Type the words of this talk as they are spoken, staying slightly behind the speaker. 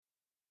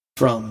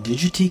from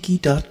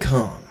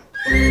digitiki.com.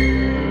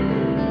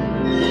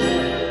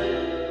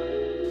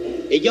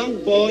 A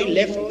young boy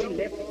left.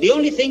 The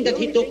only thing that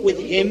he took with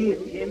him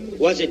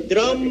was a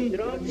drum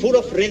full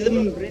of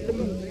rhythm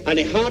and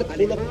a heart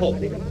full of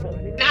hope.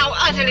 How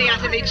utterly,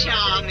 utterly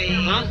charming.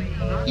 Huh?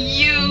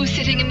 You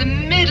sitting in the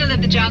middle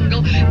of the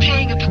jungle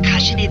playing a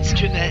percussion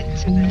instrument.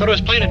 I thought I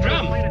was playing a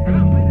drum.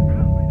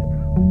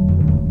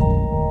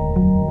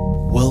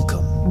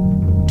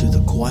 Welcome to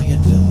the Quiet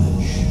Village.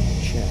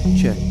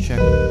 Check.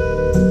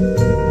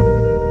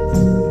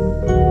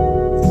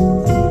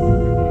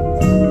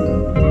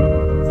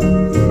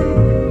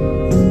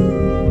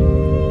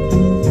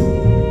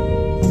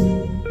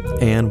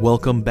 And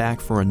welcome back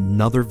for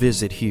another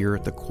visit here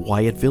at the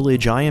Quiet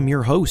Village. I am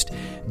your host,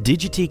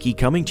 Digitiki,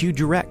 coming to you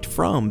direct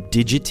from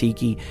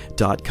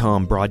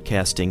digitiki.com,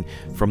 broadcasting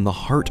from the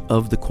heart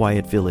of the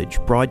Quiet Village,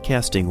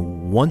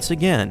 broadcasting once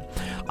again.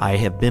 I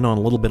have been on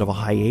a little bit of a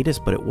hiatus,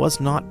 but it was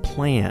not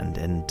planned,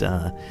 and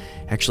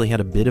actually had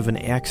a bit of an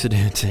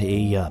accident.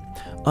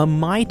 A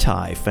Mai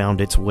Tai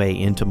found its way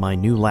into my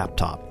new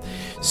laptop,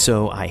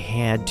 so I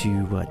had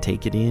to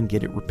take it in,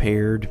 get it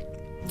repaired,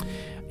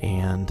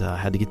 and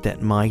had to get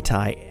that Mai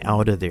Tai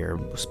out of there.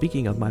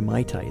 Speaking of, my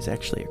Mai Tai is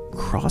actually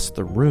across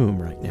the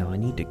room right now.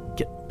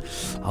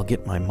 I'll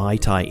get my Mai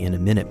Tai in a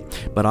minute.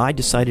 But I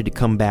decided to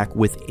come back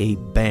with a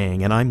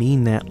bang, and I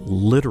mean that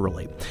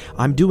literally.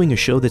 I'm doing a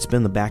show that's been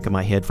in the back of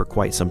my head for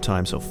quite some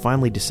time, so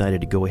finally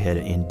decided to go ahead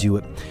and do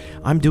it.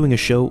 I'm doing a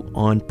show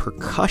on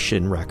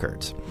percussion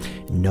records.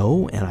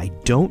 No, and I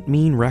don't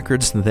mean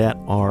records that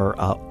are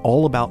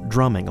all about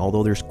drumming,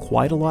 although there's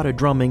quite a lot of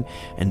drumming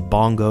and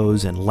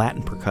bongos and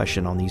Latin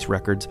percussion on these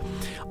records.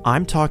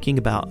 I'm talking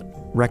about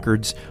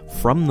records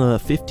from the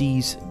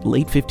 50s,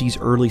 late 50s,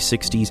 early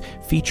 60s,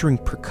 featuring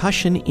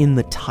percussion in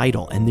the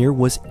title, and there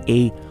was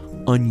a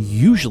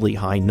unusually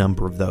high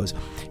number of those.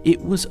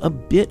 It was a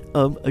bit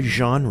of a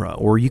genre,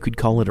 or you could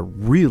call it a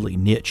really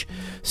niche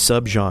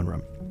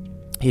subgenre.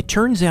 It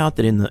turns out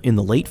that in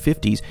the late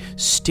 50s,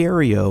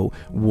 stereo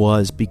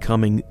was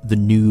becoming the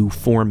new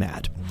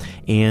format,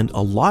 and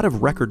a lot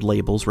of record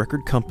labels,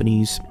 record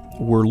companies,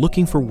 were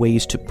looking for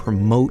ways to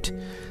promote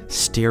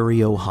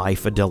stereo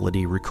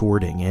high-fidelity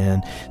recording,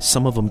 and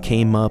some of them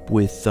came up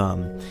with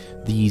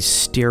these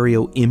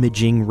stereo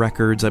imaging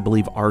records. I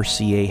believe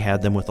RCA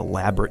had them with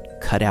elaborate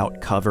cutout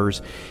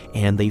covers,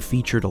 and they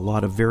featured a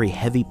lot of very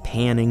heavy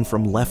panning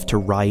from left to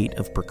right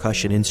of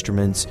percussion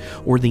instruments,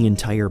 or the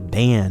entire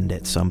band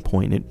at some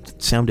point.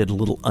 It sounded a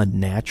little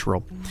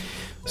unnatural.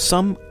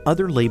 Some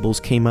other labels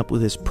came up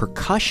with this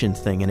percussion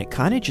thing, and it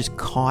kind of just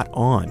caught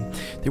on.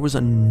 There was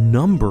a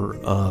number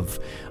of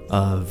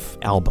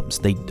albums.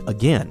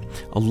 Again,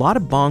 a lot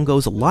of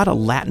bongos, a lot of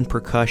Latin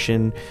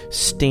percussion,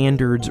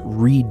 standards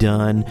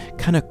redone,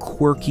 kind of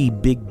quirky,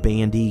 big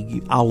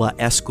bandy, a la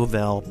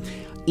Esquivel.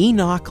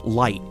 Enoch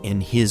Light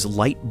and his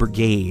Light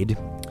Brigade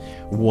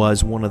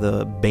was one of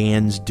the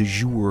bands du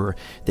jour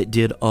that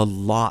did a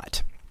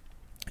lot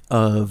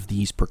of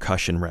these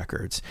percussion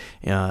records,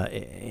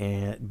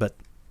 but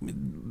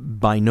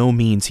by no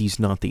means he's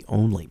not the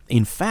only.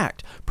 In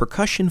fact,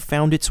 percussion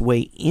found its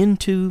way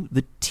into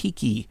the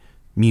tiki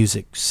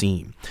music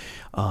scene,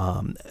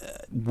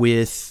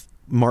 with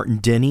Martin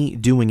Denny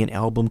doing an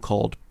album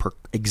called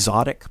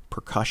Exotic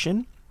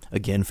Percussion,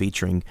 again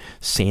featuring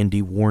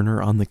Sandy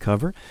Warner on the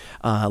cover.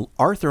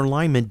 Arthur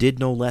Lyman did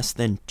no less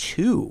than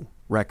 2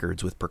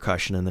 records with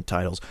percussion in the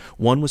titles.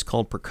 One was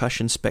called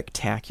Percussion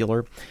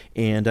Spectacular,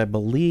 and I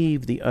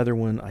believe the other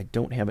one, I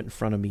don't have it in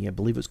front of me, I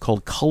believe it was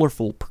called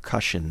Colorful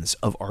Percussions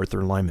of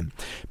Arthur Lyman.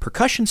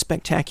 Percussion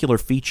Spectacular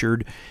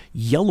featured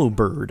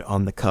Yellowbird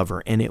on the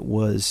cover, and it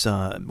was,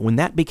 when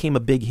that became a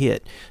big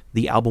hit,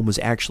 the album was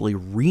actually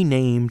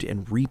renamed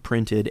and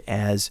reprinted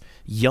as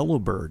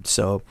Yellowbird.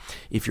 So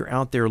if you're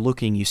out there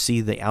looking, you see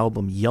the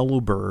album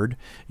Yellowbird,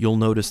 you'll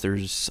notice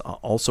there's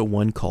also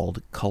one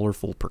called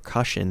Colorful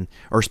Percussion,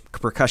 or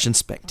Percussion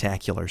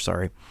Spectacular,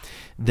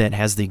 that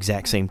has the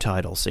exact same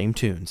title, same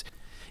tunes.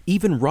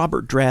 Even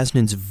Robert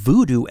Drasnin's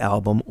Voodoo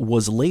album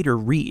was later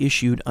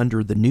reissued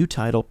under the new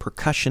title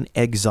Percussion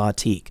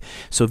Exotique.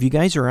 So if you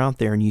guys are out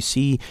there and you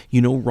see,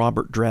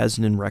 Robert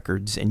Drasnin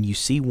records, and you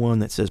see one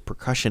that says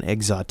Percussion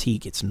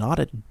Exotique, it's not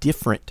a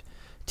different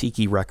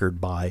tiki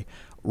record by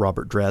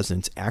Robert Drasnin.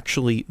 It's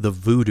actually the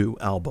Voodoo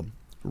album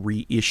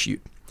reissued.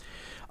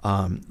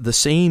 The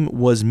same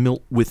was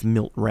with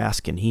Milt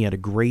Raskin. He had a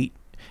great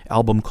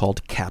album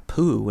called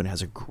Capoo, and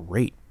has a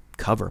great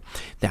cover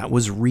that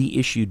was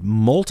reissued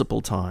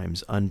multiple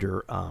times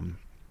under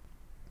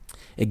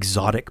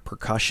Exotic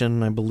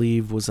Percussion, I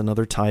believe, was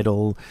another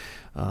title.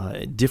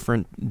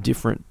 Different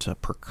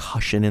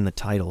percussion in the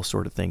title,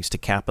 sort of things, to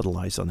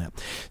capitalize on that.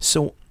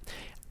 So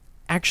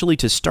actually,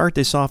 to start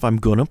this off, I'm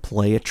going to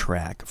play a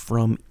track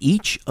from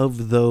each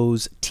of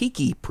those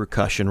tiki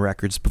percussion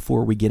records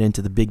before we get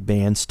into the big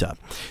band stuff.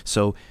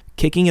 So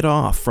kicking it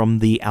off from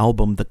the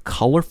album The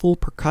Colorful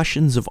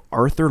Percussions of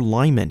Arthur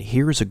Lyman,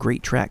 here's a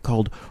great track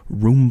called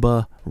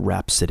Rumba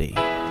Rhapsody.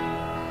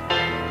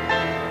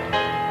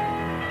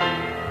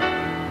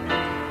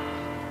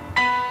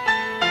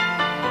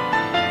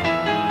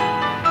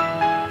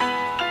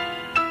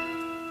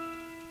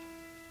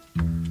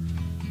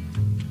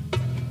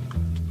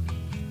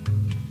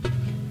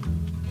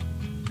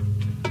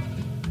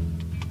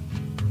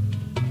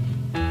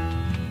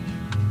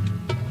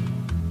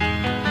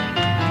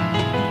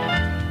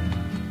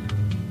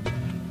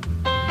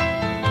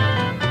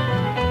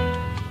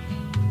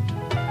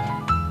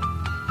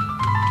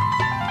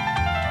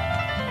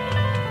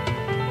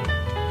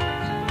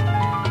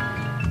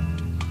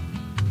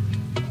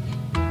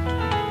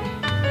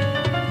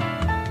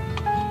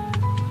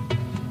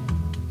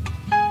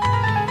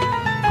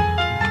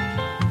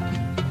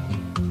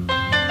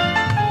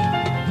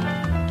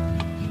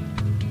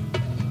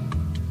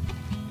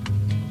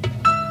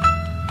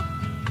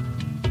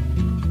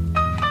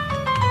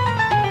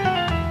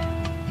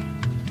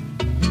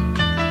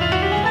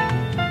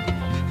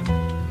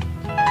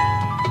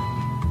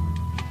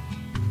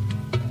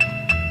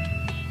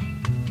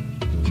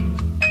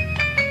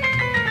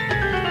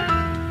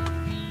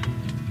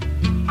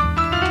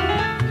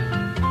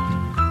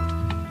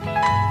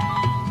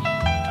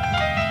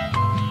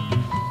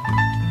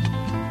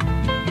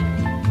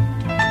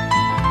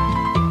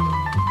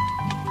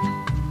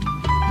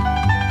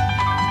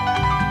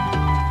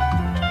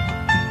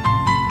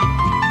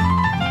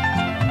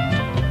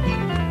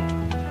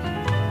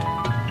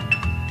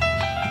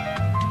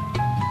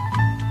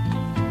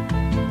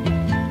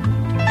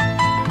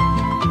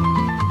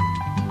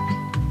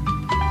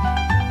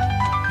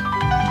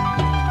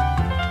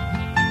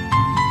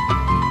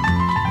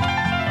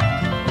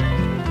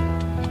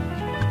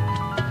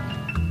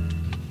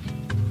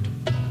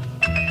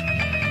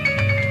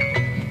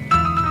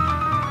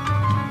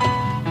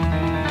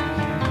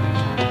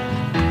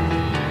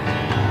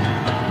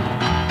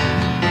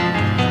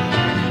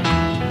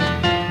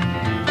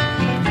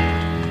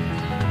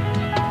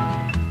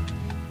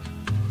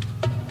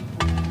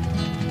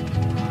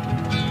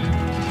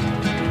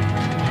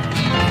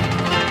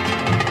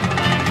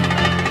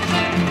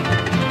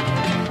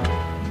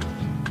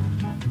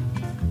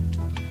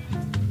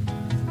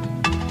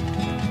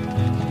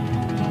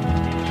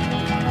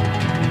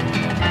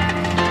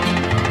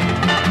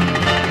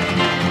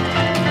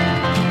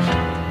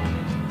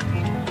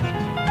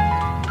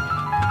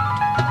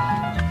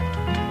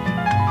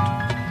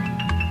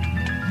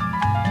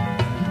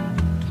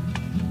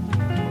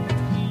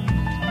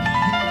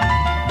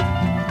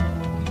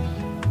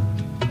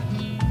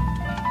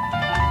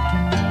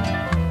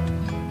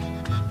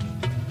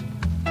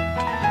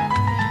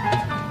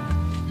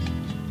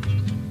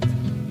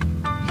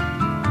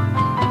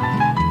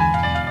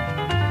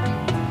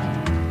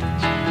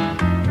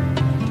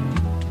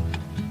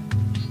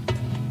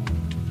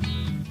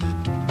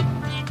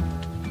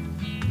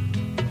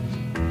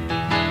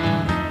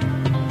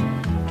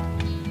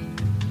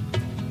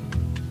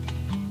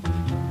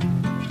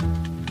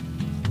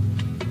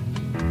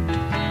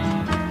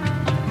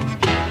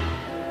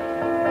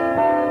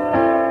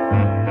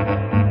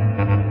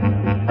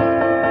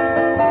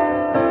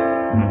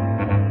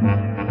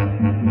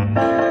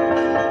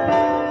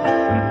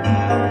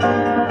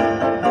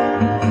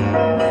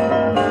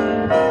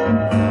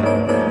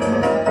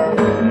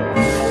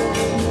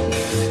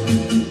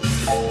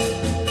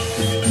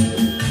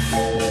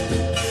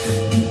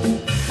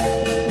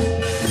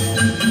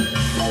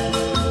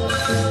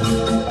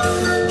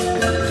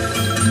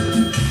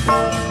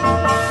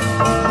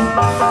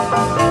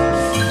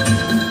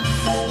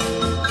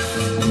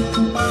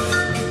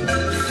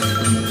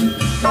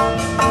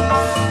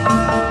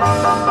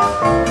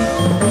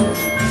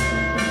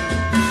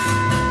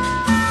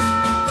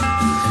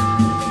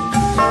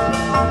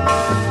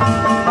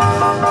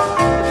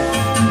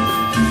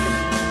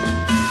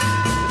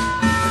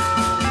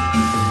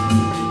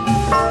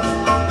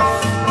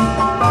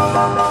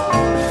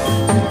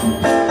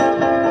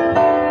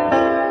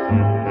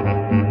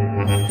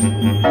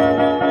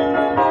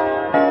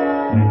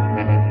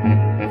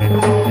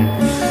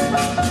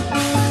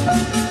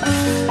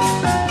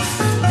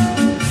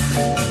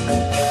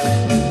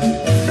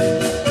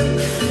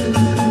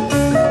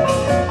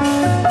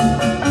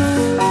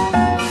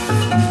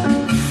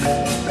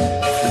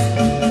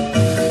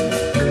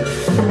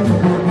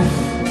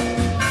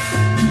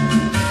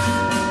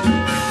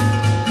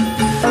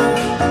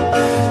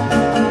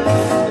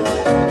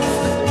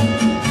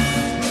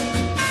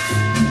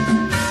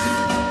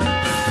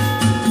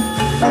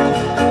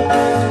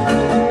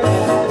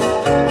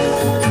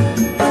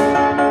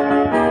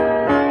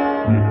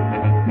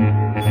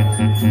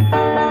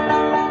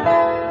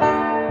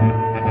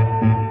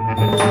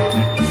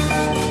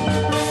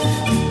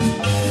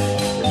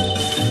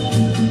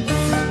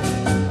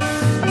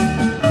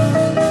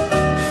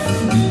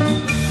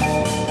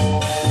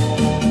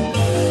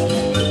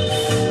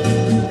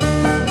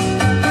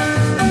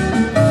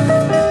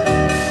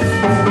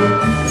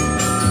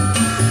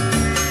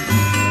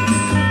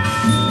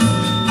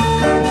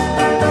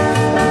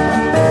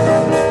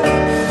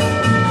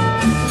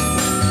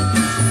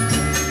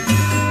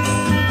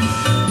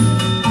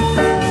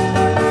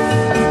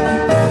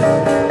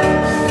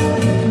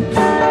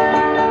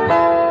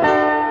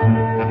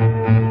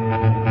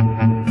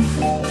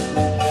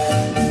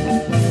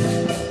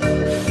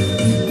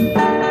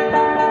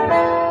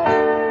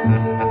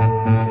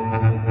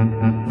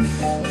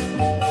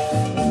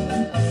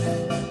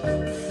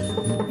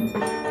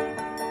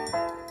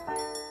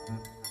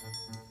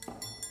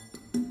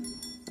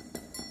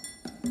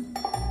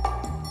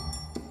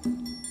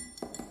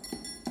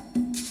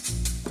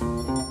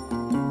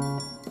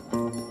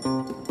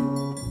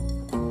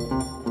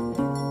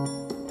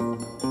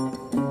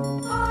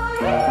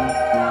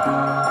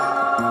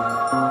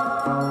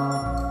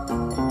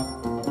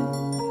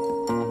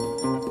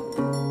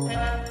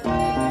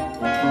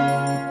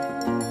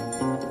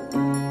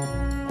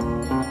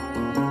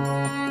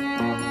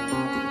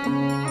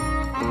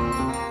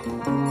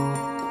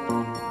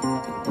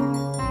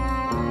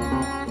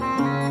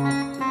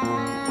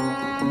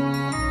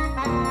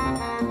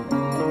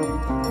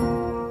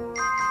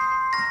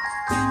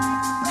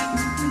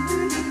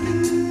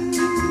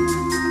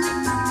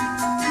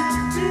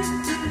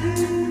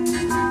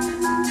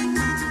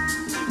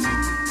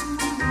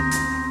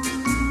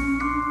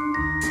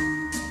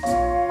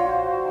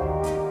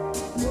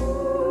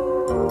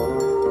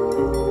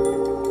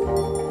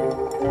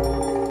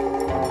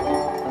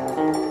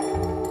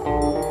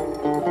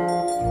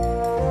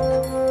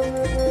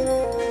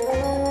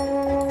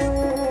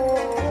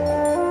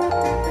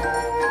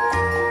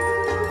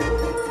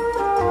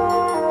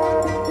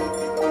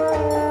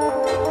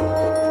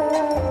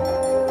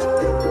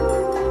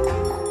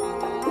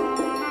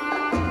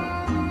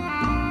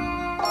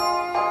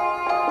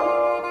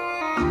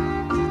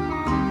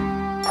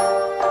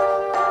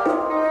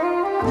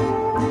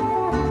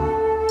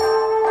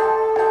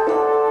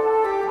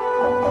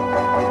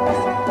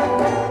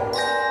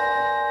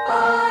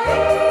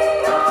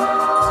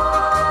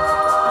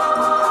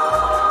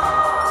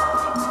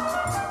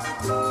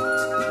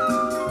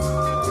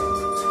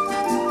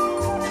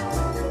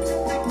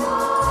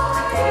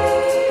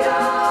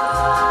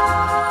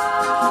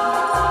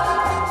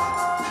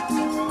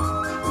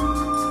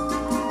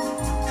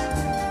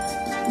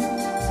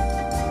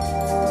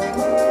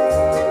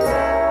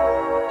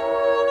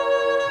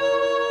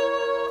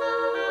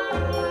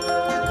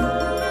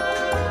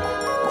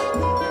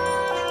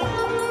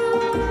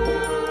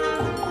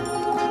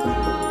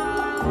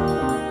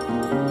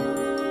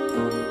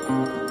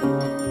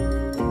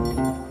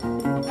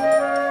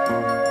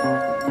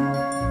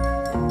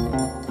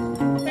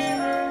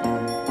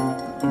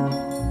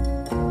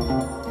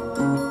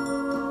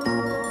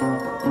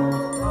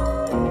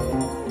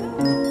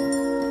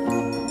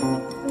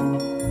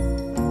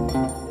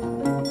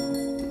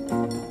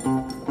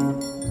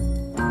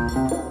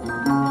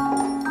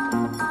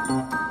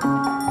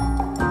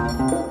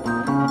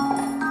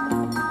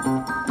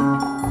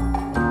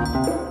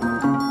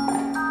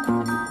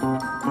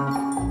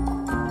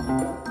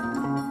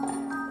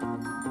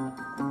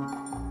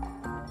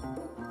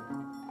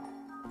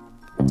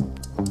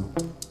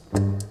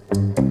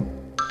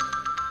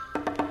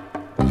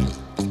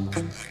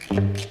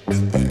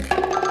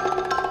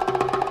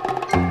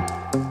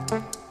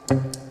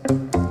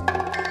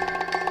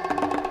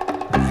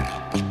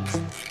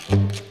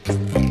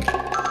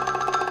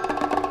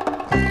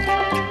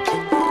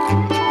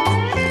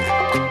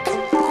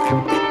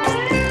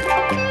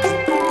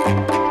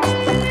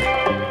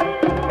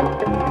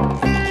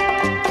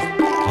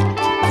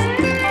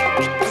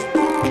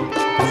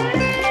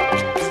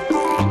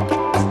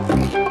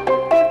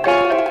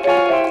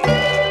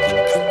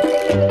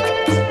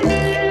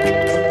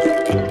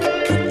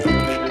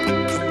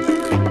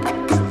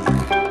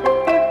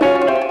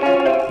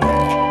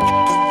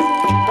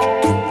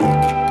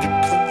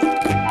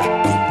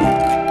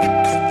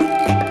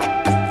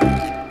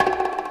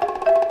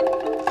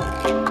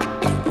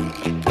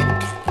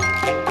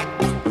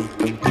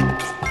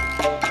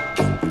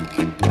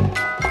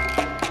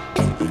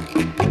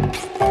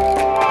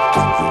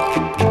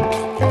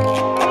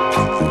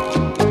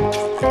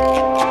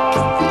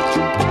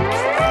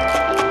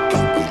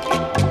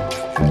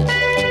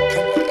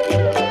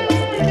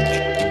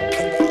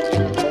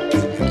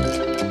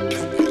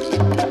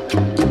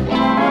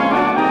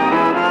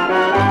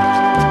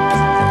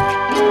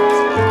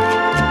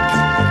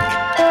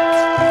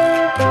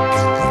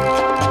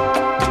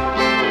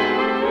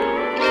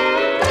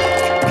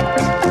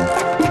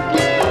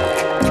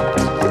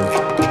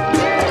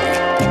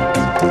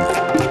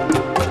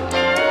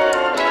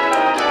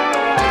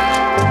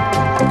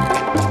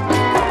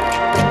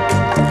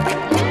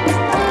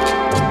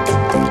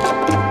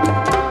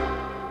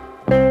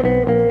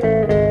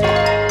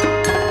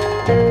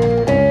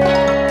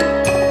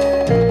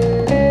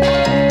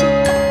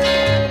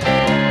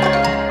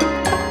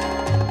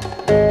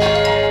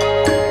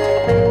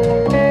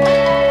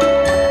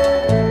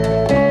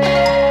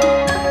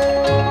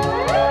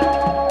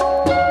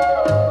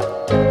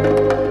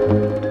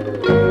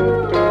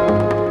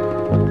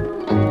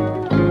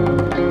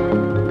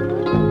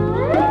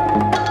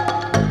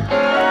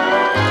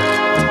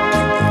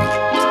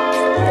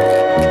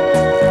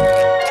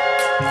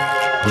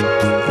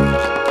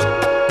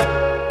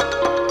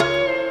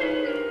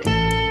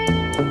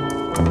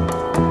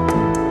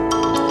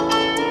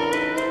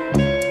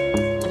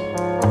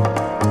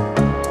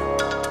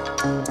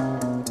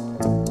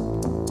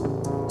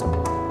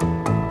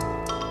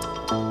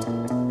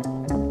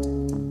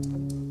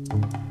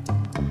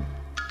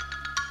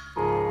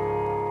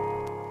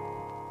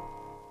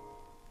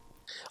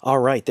 All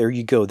right, there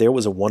you go. There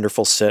was a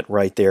wonderful set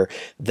right there.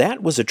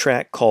 That was a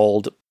track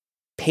called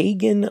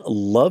Pagan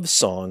Love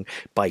Song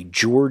by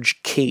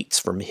George Cates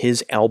from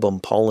his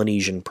album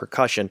Polynesian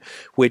Percussion,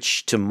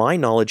 which to my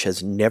knowledge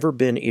has never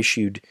been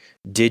issued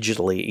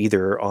digitally,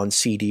 either on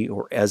CD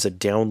or as a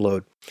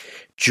download.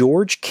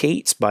 George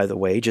Cates, by the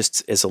way,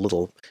 just as a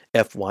little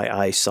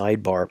FYI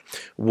sidebar,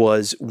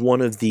 was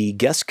one of the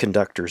guest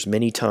conductors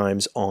many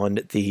times on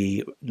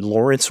the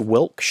Lawrence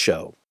Welk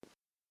Show.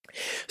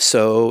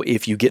 So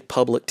if you get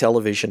public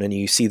television and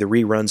you see the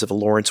reruns of a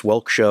Lawrence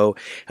Welk show,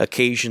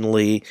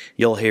 occasionally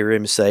you'll hear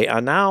him say,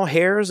 "And now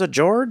here's a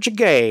George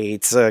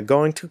Cates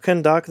going to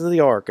conduct the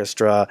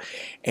orchestra."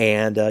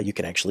 And you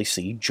can actually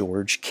see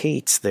George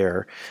Cates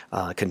there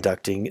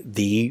conducting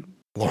the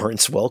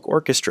Lawrence Welk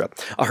Orchestra.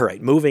 All right,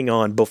 moving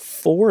on.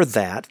 Before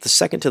that, the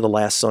second to the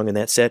last song in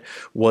that set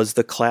was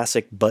the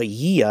classic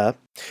Bahia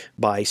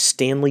by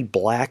Stanley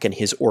Black and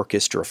his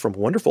orchestra from a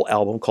wonderful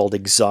album called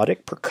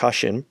Exotic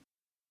Percussion.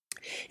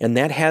 And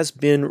that has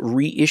been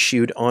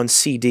reissued on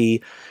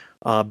CD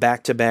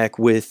back-to-back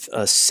with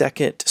a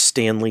second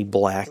Stanley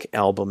Black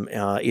album.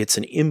 It's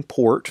an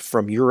import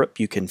from Europe.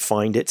 You can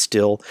find it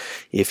still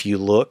if you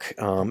look.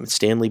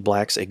 Stanley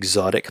Black's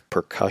Exotic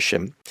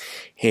Percussion.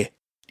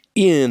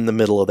 In the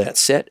middle of that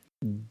set,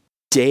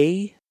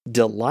 Day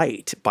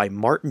Delight by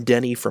Martin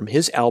Denny from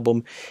his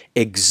album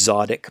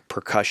Exotic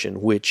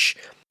Percussion, which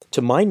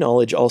to my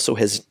knowledge also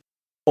has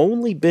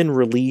only been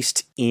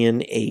released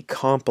in a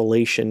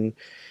compilation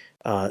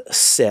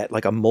set,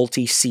 like a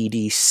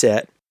multi-CD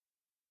set,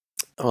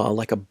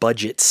 like a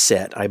budget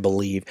set, I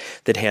believe,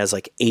 that has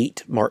like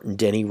 8 Martin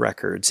Denny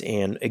records,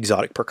 and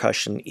Exotic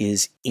Percussion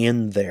is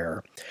in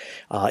there.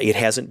 It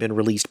hasn't been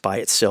released by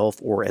itself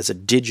or as a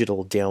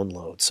digital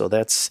download, so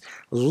that's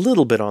a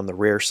little bit on the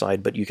rare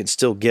side, but you can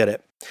still get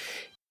it.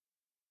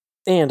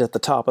 And at the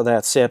top of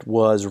that set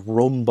was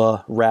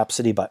Rumba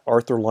Rhapsody by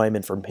Arthur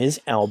Lyman from his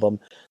album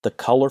The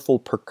Colorful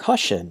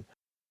Percussion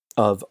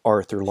of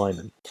Arthur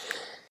Lyman.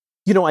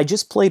 You know, I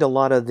just played a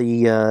lot of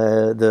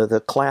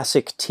the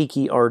classic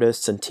tiki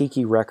artists and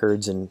tiki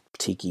records and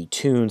tiki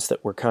tunes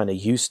that we're kind of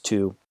used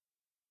to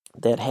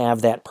that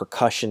have that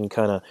percussion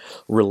kind of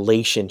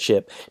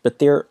relationship. But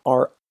there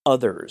are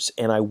others,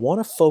 and I want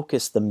to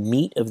focus the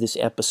meat of this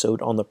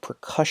episode on the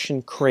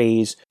percussion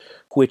craze,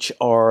 which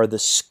are the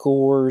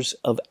scores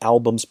of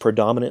albums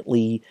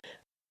predominantly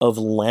of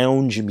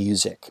lounge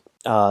music.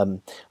 A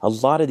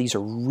lot of these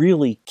are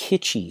really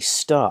kitschy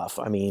stuff.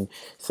 I mean,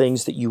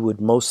 things that you would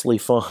mostly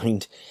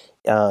find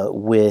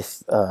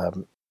with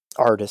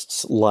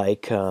artists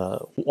like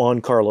Juan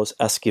Carlos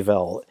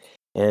Esquivel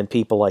and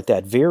people like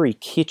that. Very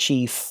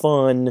kitschy,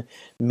 fun,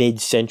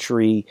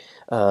 mid-century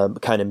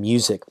kind of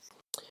music.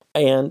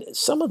 And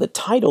some of the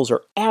titles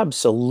are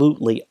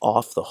absolutely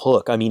off the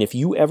hook. I mean, if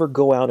you ever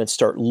go out and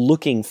start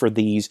looking for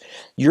these,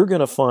 you're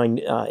going to find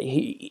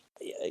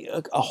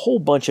a whole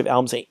bunch of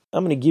albums.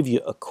 I'm going to give you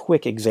a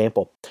quick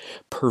example.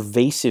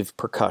 Pervasive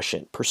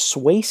percussion,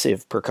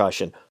 persuasive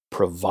percussion,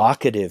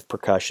 provocative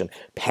percussion,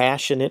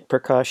 passionate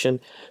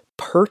percussion,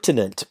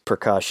 pertinent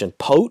percussion,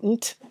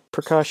 potent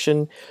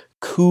percussion,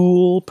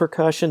 cool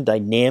percussion,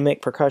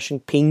 dynamic percussion,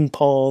 ping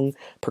pong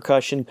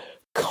percussion,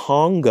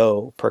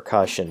 Congo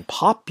percussion,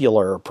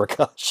 popular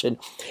percussion,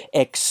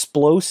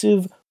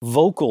 explosive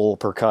vocal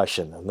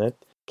percussion, and that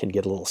can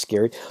get a little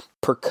scary.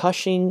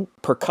 Percussion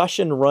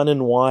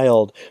running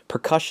wild,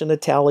 percussion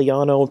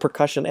Italiano and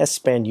percussion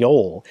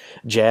Espanol,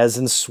 jazz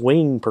and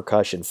swing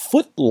percussion,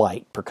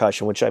 footlight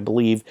percussion, which I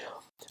believe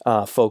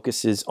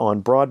focuses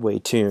on Broadway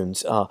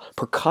tunes,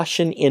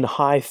 percussion in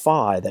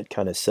hi-fi, that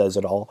kind of says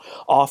it all,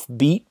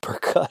 offbeat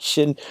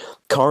percussion,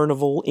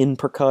 carnival in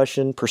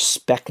percussion,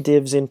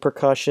 perspectives in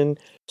percussion,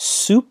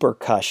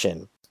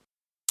 supercussion,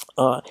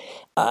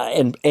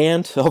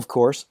 and of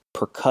course,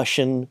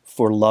 Percussion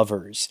for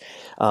Lovers,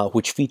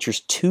 which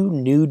features 2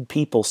 nude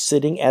people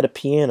sitting at a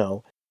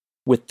piano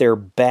with their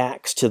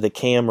backs to the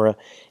camera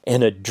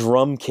and a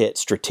drum kit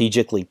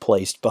strategically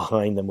placed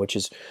behind them, which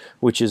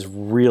is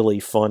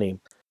really funny.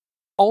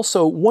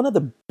 Also, one of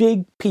the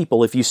big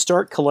people, if you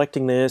start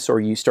collecting this or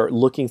you start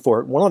looking for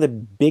it, one of the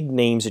big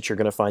names that you're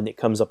going to find that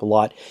comes up a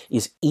lot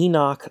is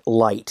Enoch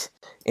Light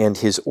and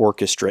his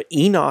orchestra.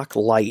 Enoch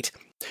Light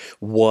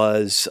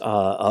was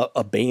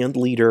a band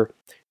leader,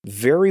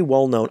 very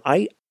well known.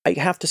 I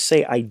have to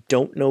say I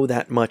don't know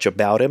that much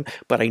about him,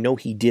 but I know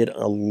he did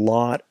a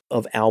lot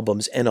of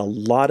albums, and a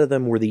lot of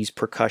them were these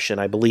percussion.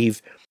 I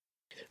believe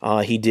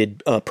he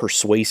did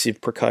persuasive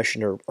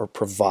percussion or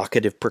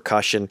provocative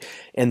percussion,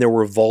 and there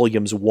were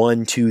volumes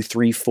 1, 2,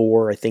 3,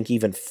 4, I think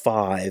even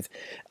 5.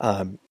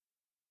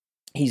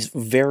 He's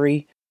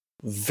very,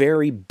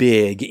 very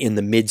big in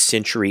the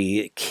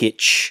mid-century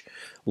kitsch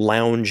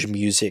lounge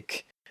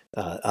music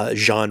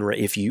genre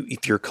if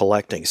you're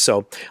collecting.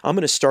 So I'm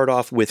going to start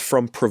off with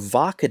From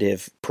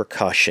Provocative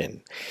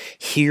Percussion.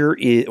 Here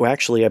is, well,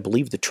 actually I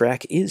believe the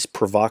track is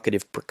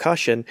Provocative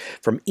Percussion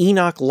from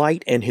Enoch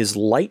Light and his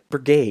Light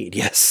Brigade.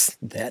 Yes,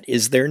 that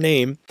is their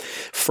name.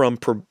 From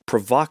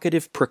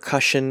Provocative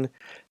Percussion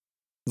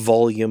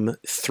Volume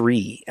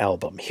 3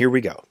 album. Here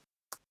we go.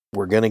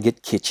 we're going to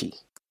get kitschy.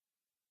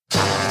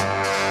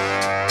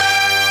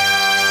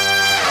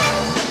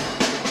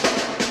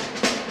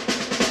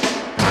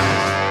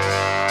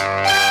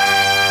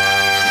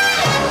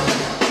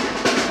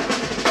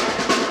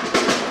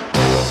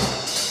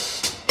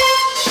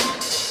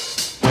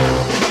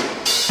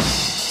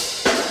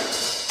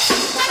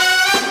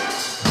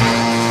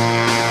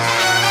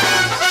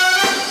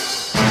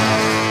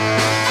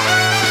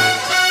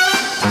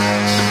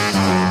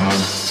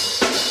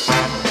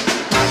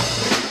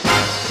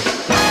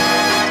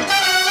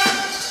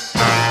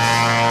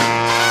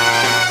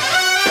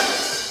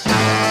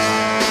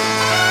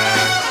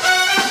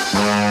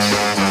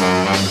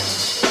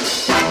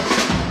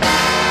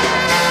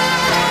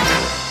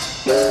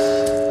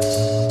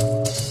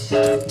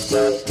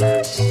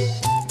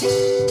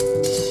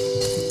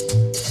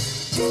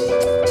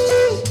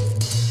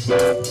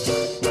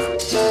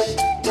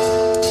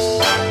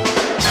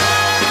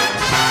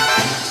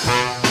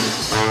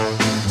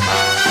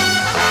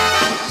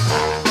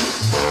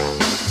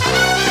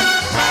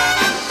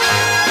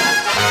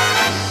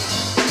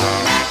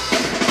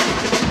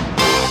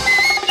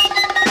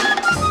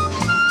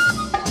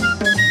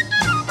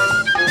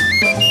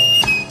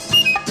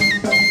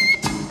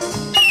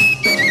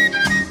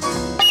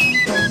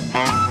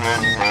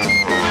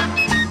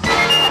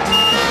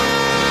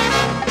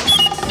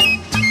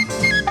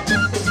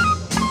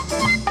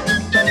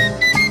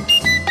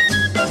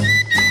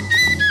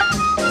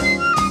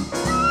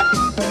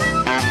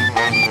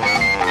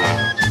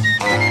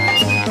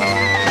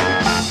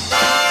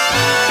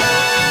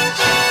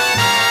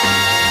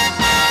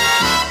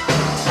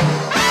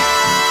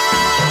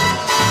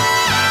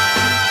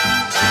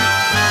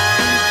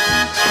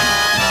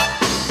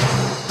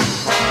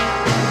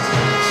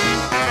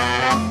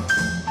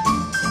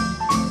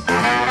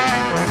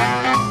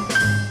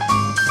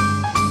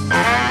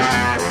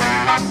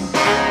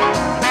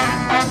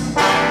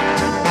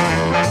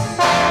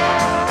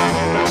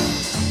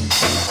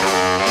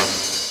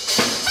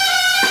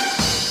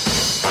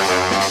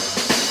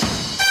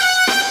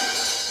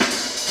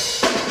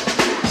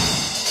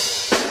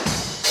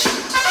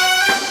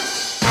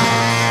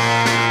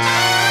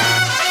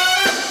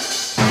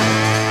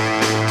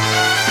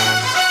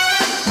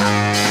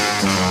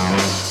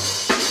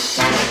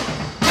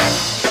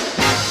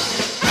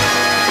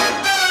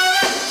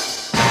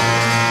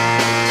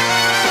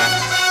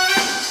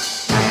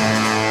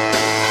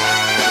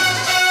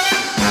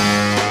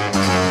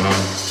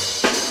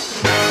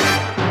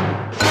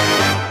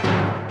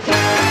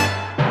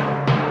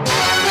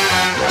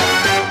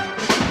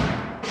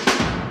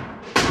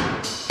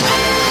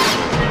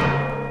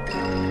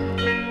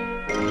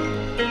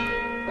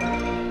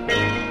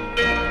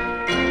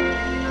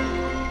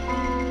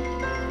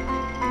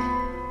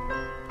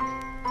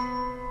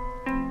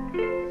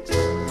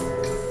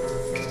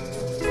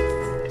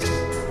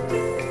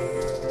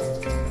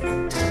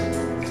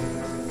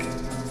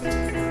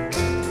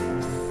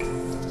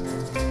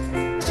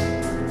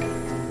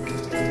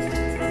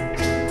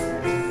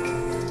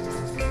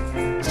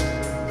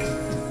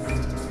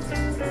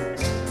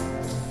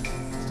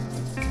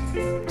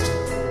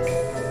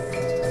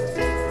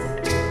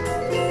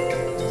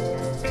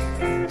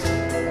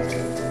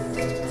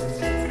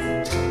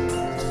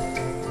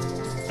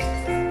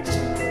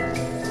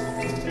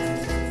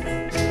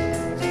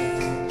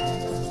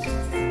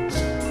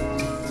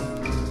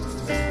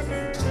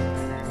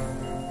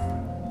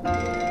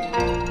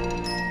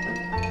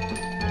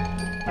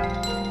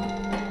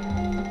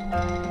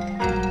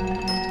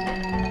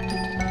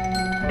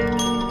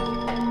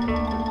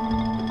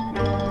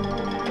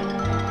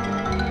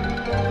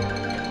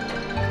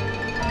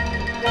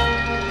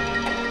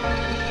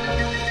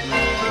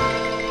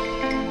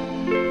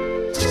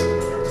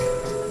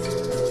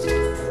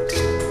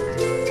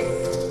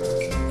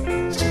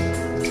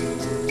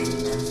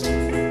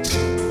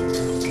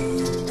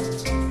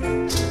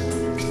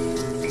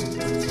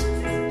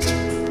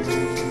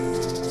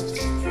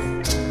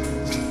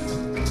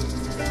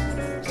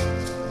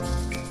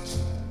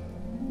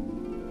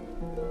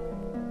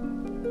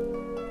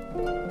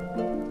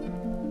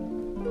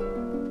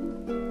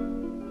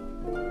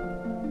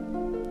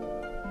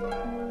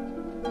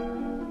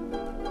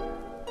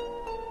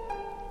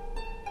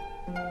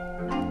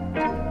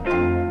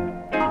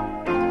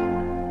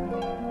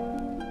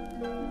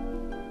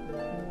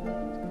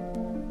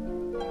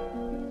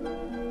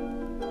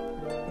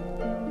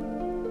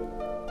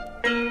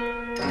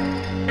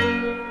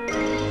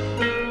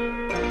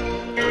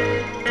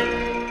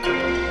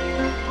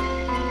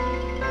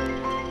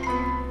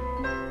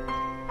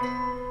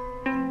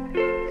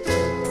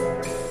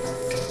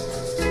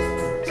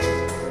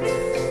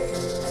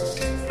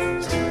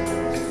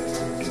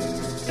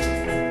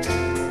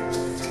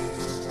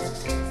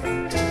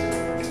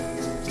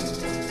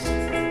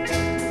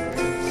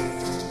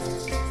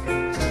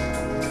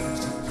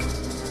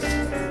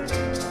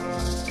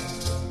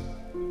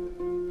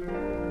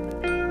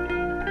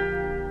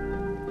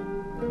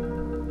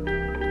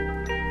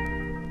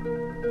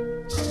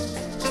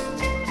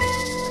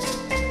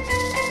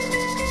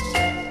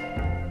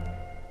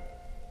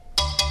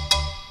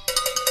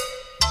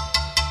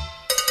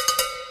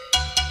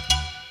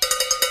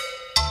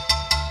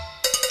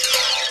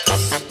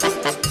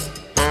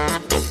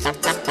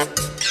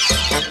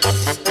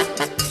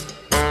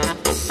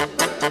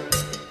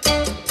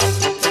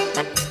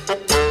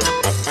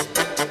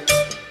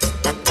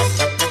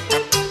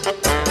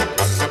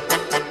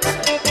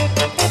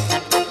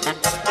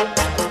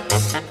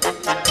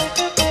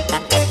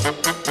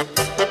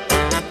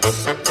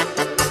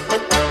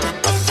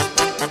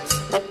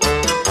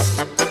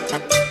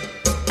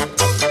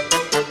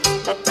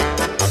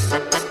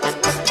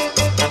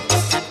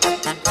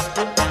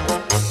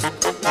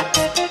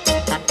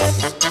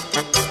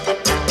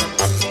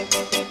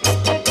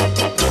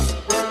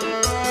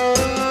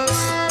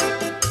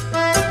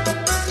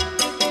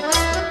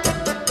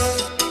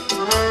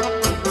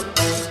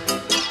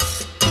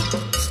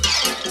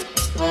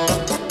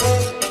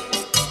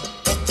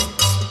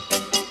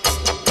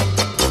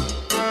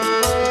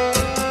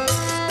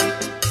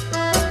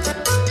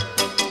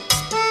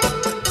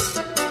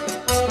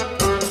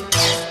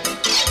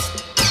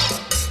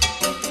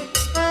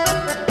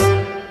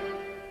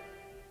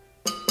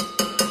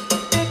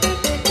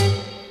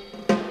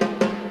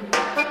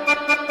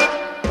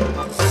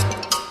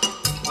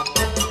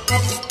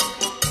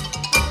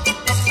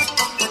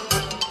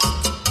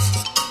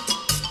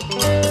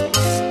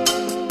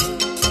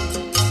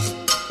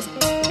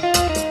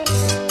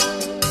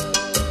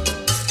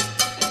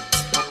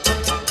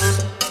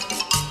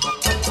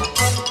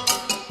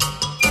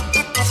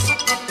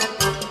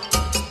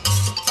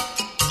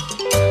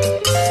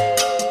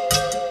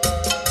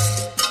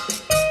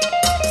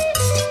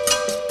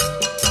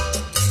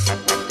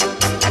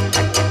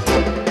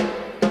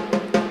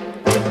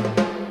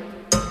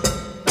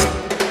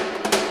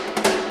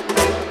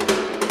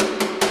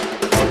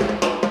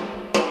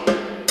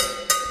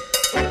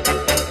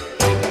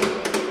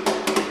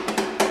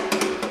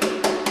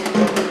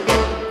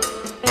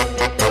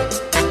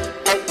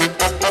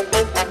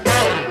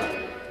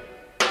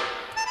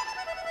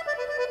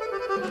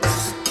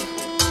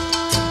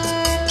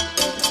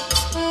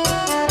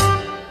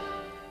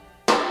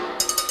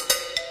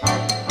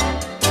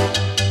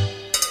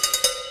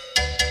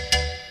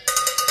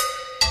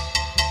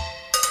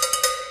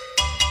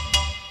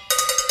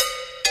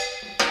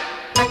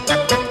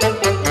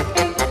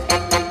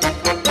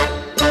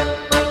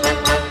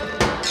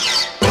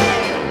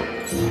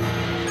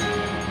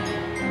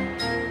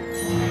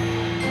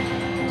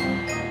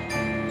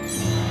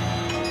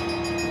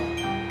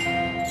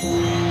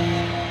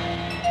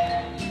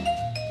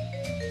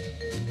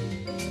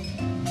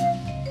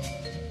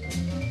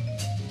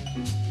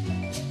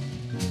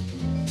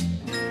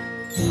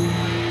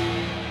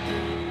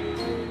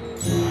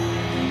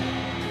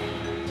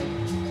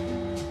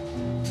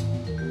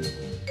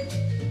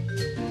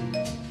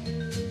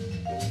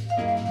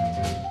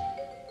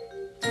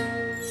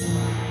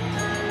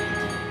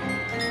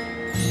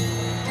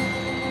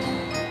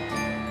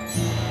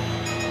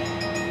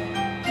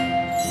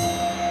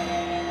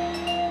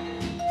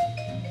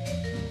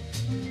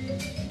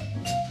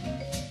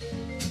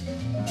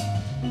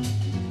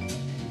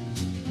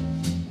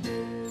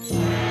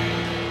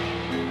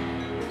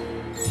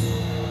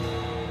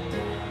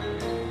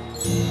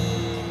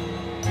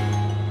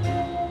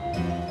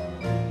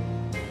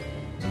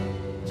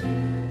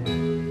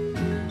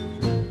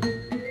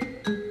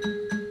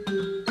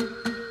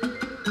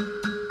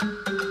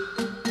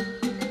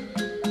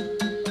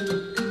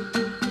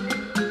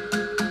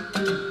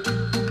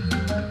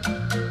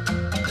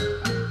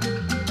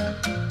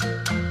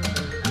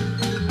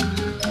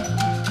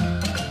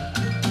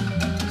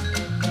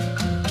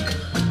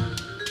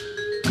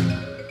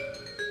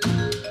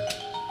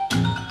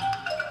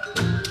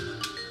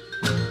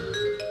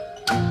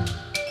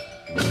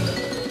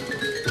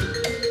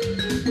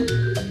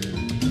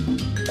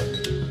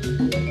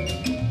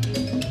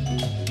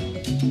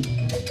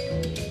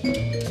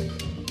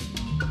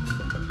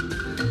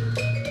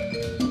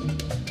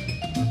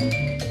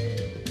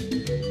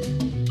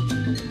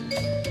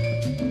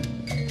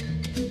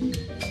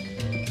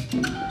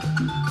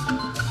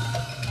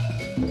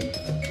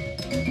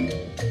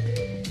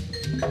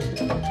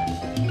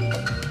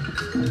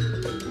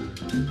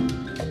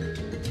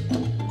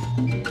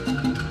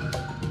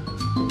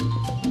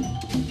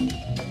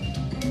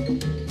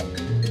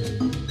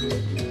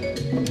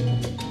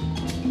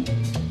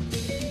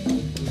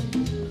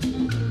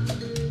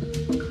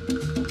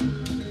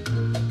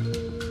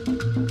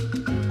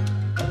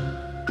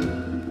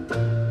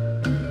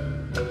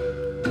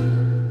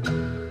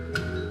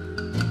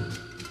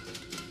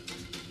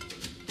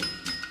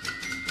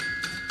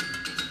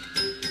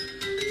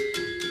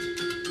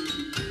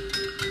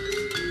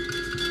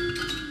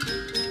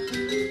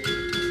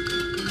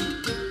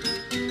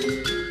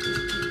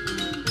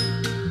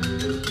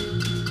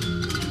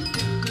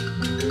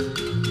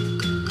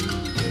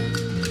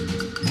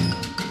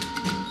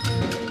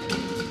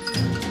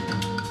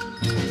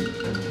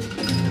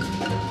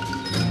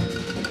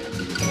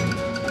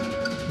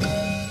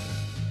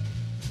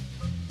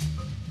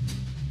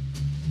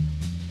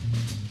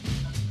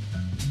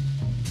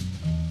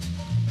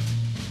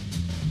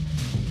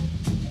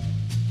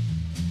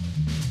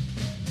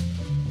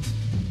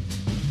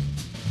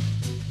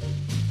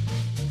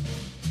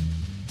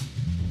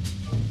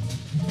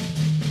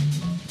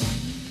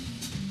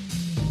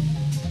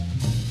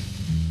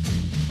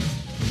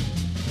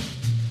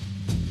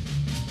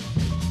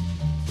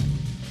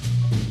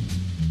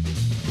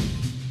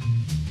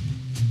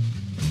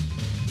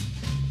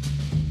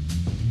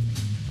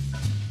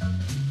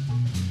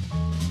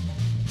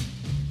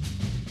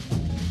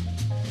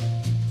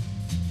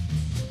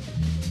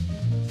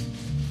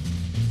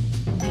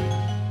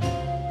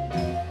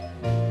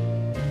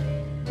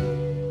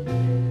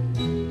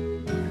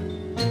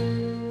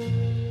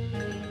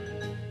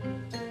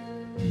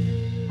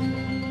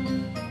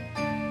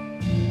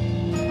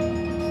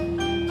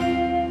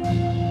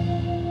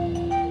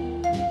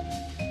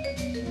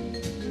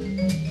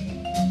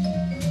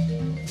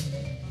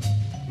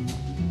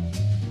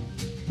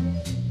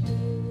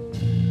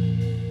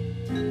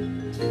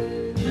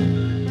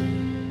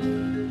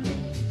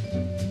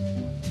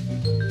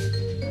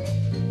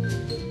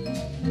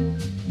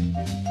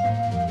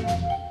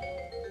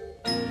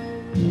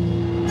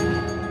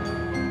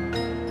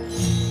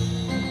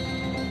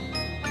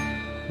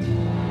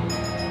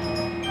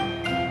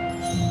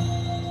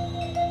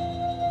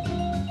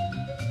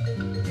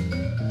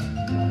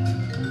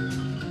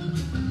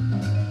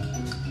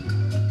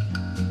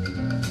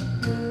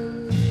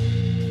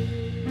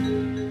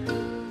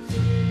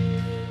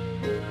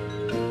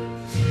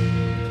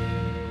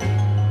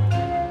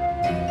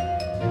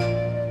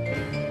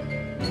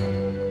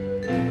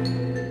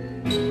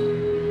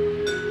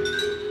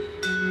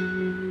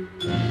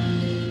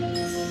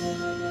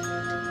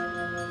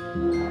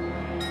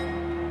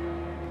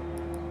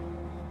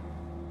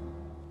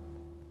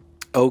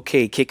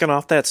 Okay, kicking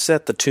off that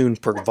set, the tune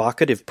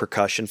Provocative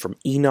Percussion from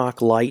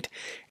Enoch Light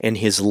and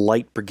his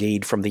Light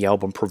Brigade from the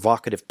album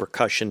Provocative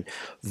Percussion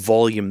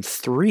Volume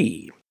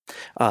 3.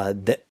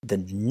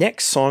 The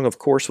next song, of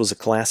course, was a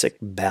classic,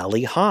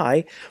 Bally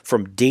High,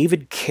 from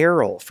David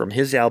Carroll from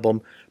his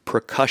album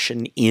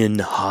Percussion in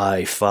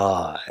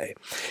Hi-Fi.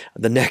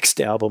 The next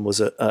album was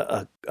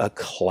a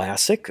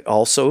classic,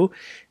 also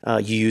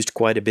used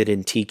quite a bit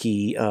in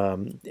tiki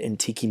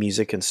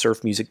music and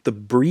surf music. The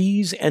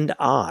Breeze and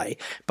I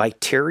by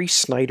Terry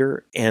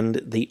Snyder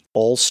and the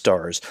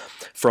All-Stars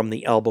from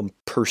the album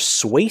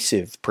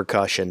Persuasive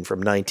Percussion from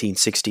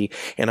 1960,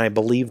 and I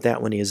believe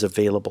that one is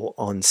available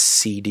on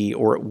CD,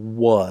 or it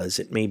was.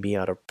 It may be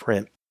out of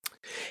print.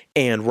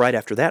 And right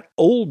after that,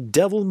 Old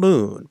Devil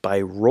Moon by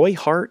Roy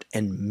Hart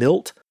and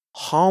Milt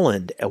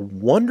Holland, a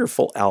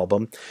wonderful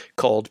album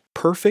called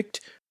Perfect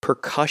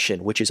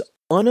Percussion, which is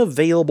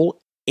unavailable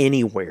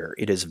anywhere.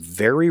 It is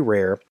very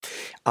rare,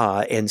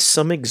 and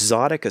some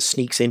exotica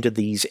sneaks into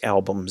these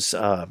albums,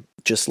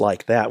 just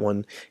like that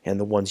one and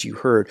the ones you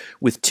heard,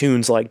 with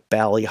tunes like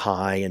Bally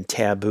High and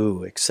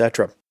Taboo,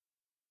 etc.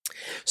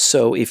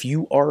 So if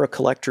you are a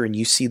collector and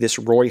you see this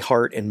Roy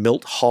Hart and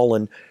Milt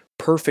Holland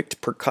Perfect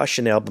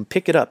Percussion album,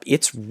 pick it up.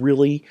 It's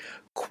really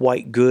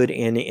quite good,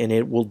 and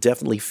it will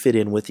definitely fit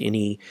in with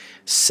any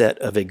set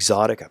of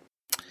exotica.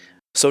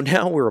 So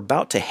now we're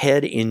about to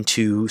head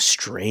into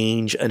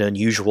strange and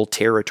unusual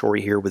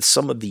territory here with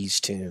some of these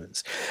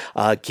tunes.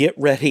 Get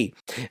ready.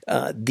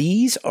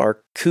 These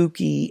are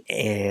kooky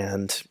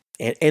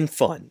and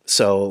fun.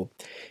 So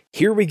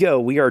here we go.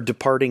 We are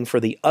departing for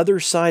the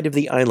other side of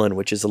the island,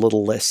 which is a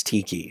little less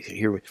tiki.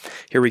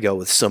 Here we go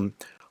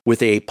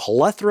with a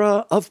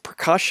plethora of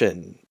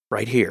percussion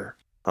right here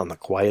on the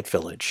Quiet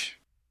Village.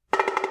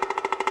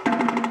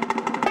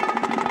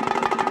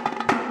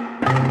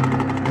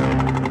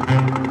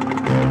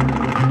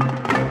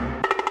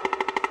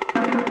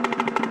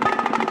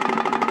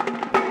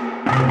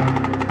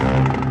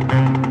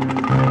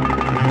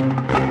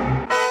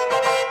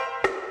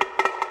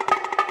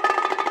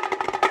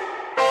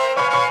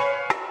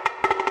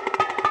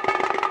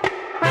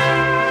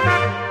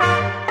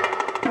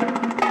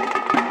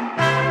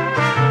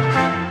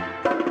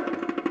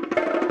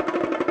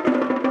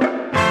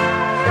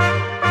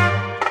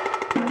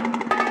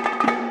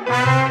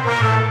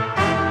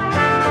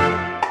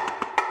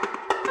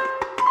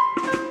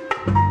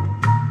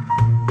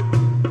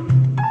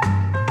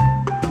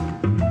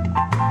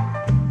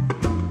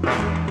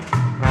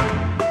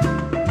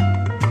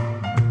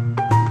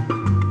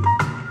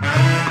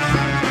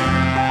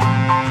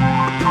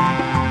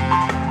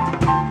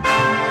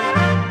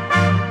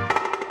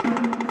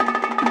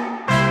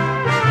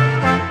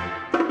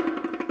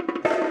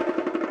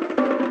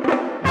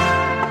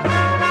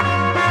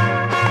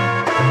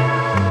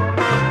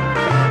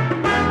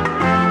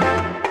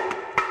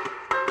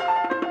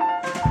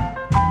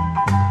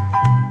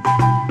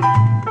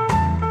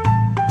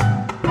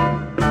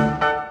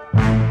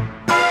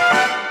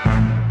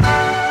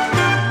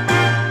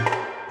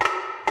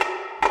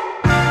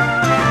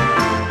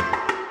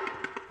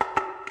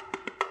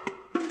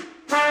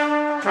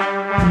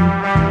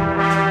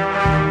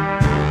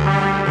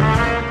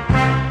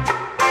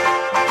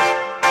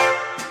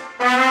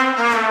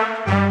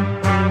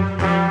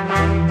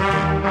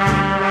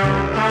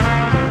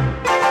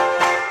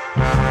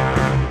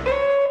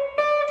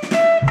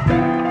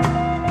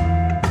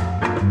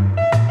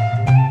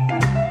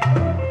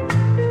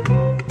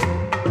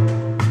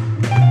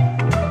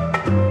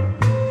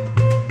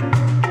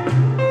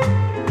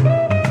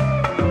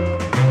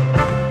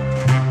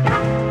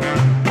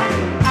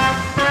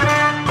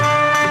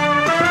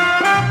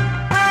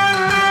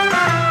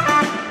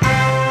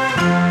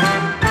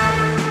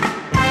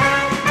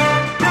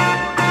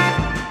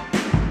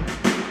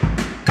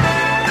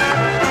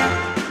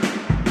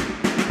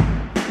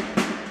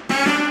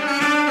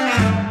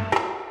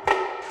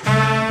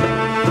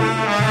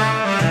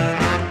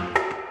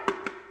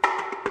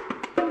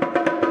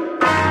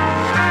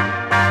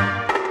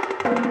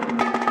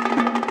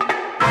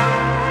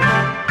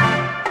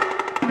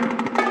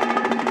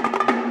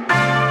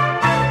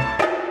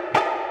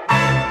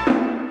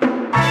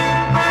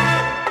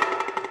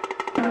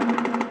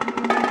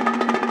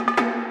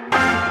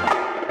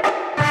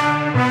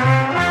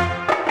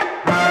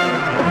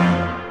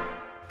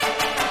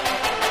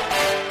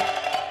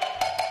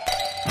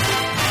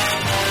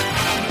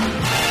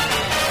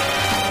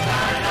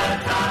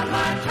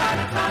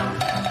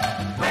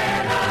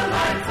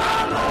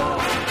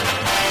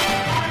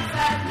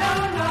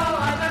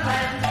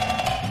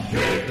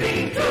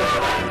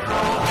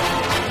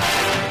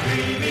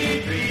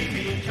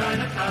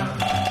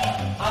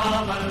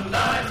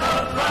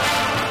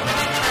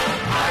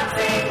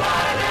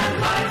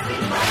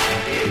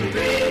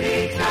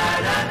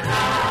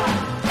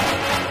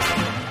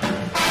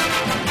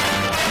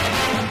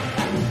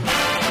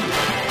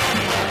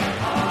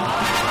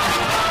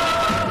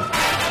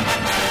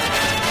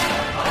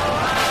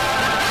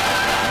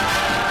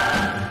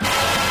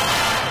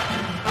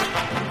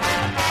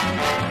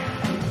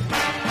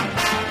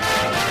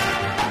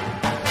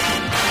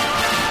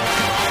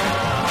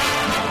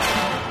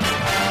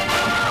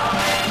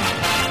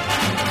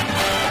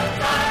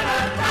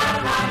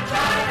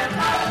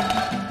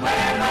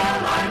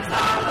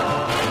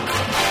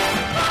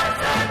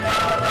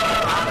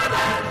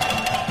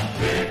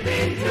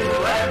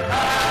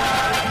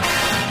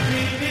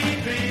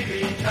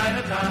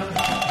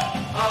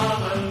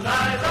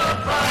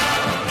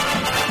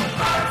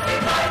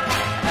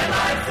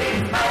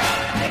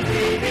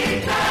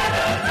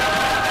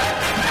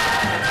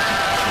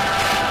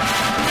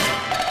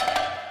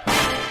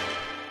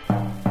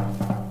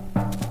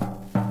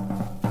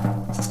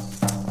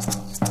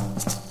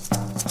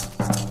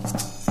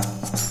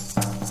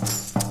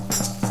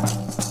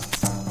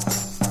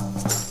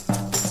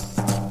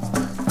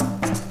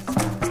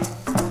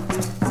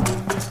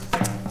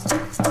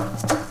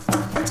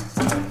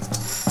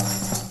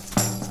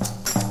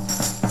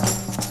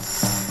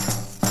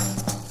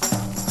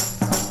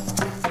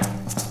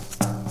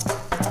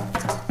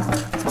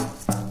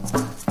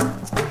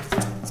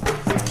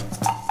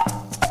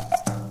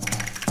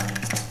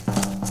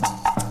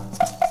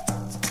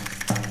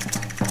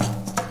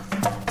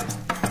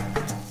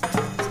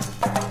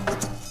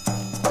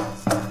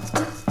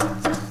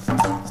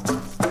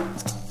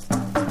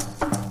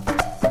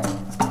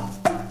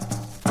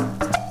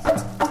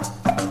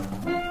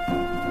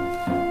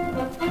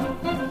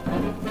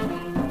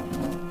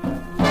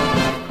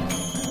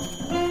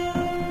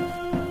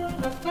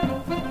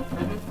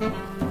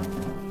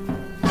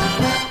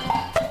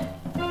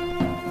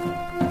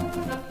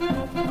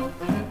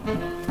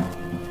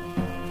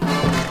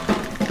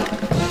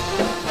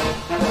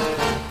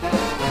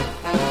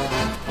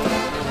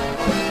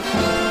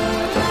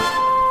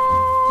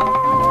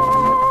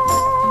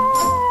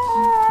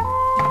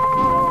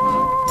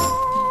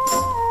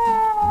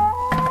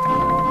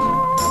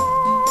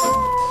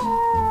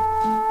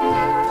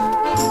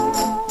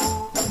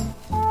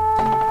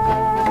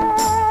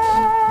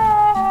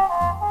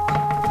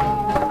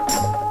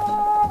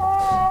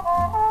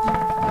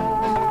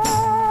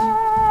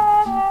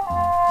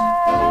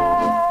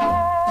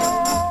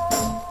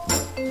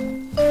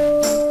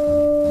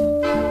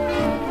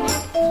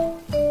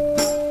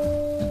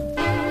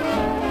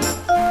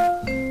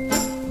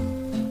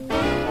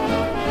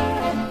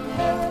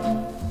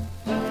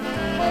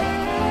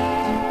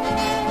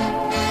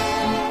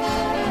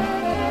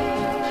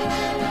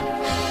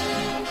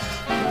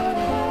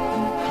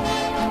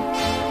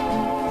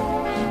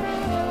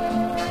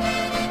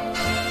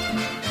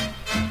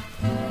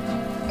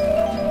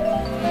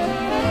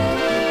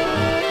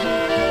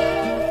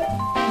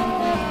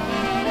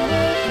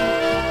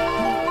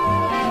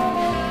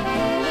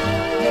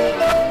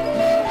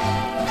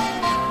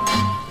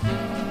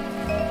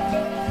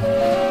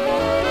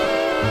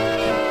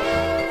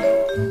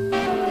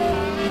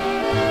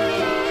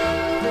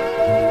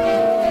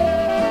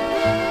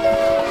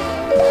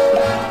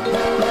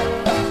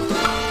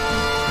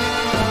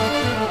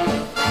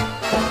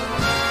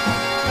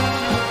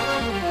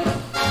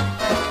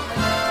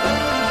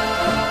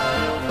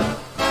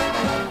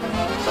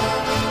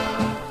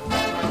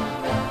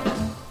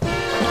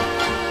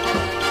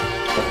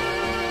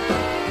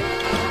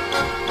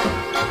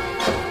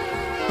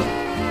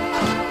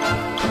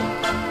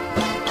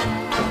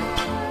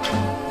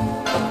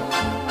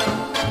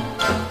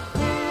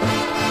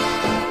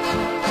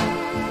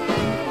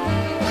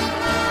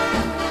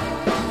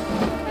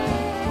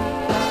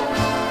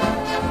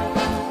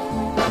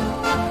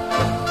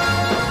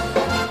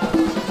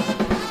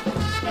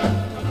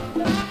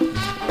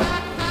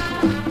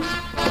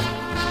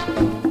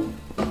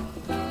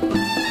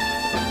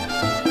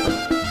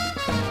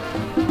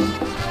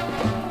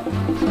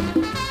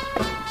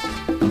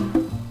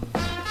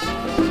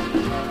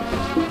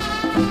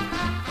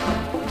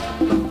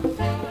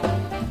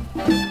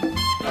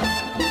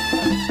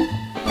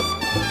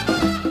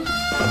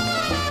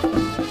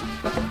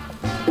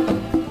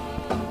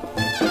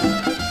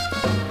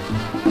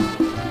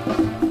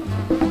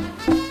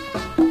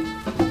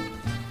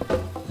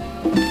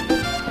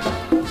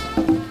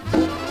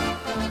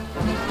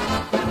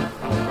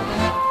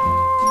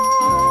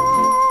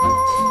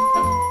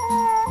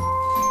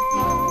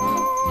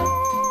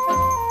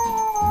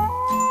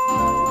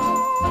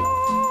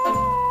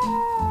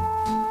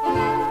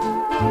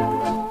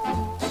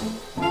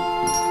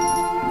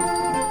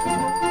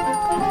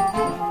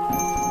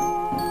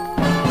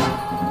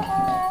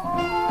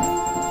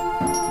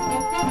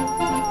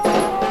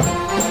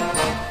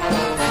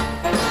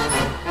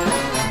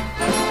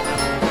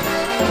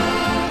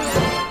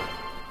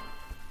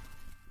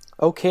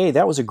 Okay,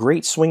 that was a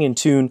great swinging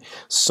tune,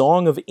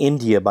 Song of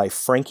India by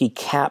Frankie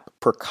Capp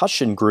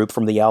Percussion Group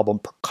from the album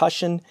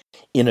Percussion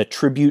in a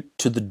Tribute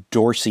to the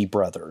Dorsey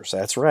Brothers.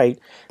 That's right,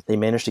 they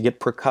managed to get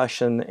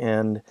percussion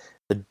and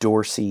the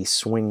Dorsey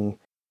swing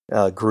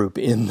group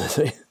in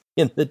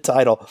the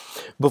title.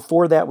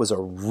 Before that was a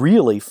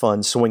really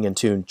fun swinging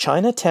tune,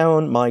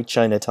 Chinatown, My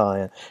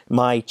Chinatown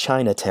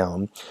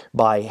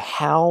by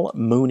Hal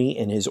Mooney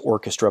and his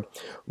orchestra.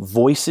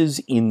 Voices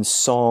in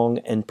Song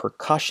and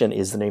Percussion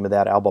is the name of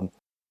that album.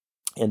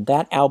 And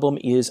that album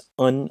is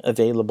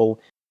unavailable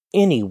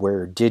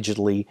anywhere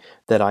digitally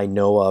that I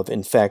know of.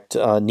 In fact,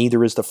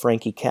 neither is the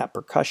Frankie Capp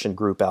Percussion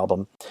Group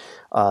album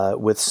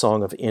with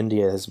Song of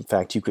India. As in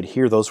fact, you could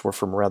hear those were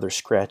from rather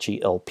scratchy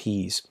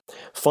LPs.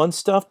 Fun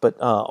stuff, but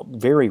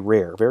very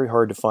rare, very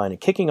hard to find. And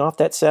kicking off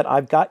that set,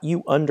 I've Got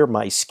You Under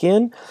My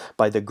Skin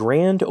by the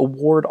Grand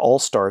Award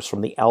All-Stars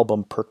from the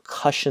album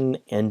Percussion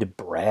and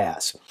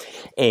Brass.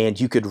 And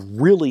you could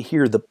really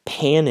hear the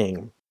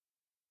panning,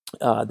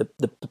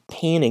 the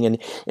panning, and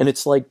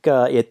it's like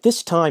at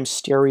this time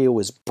stereo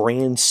was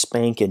brand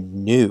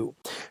spanking new,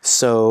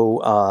 so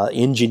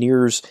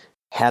engineers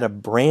had a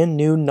brand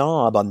new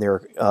knob on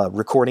their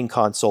recording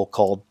console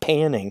called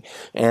panning,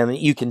 and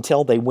you can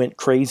tell they went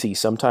crazy.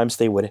 Sometimes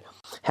they would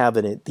have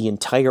the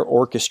entire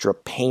orchestra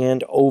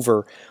panned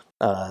over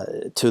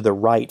to the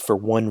right for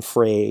one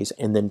phrase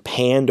and then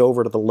panned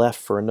over to the left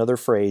for another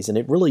phrase, and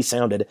it really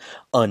sounded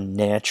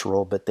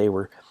unnatural, but they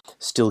were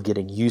still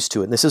getting used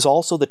to it. And this is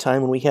also the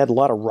time when we had a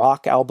lot of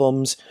rock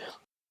albums,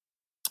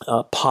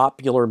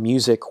 popular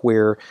music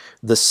where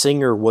the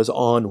singer was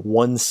on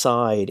one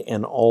side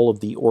and all of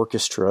the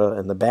orchestra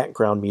and the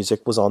background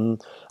music was on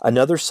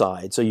another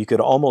side. So you could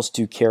almost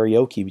do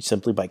karaoke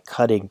simply by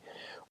cutting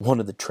one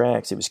of the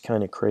tracks. It was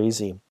kind of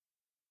crazy.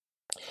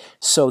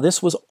 So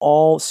this was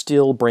all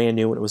still brand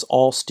new, and it was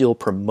all still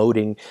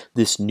promoting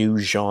this new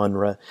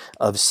genre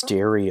of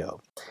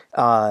stereo.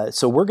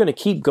 So we're going to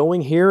keep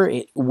going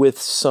here with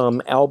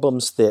some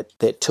albums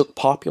that took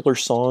popular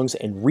songs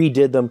and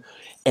redid them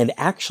and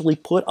actually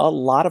put a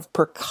lot of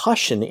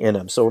percussion in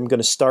them. So I'm going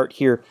to start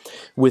here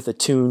with a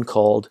tune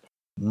called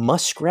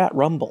Muskrat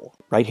Rumble,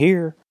 right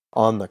here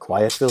on The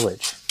Quiet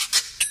Village.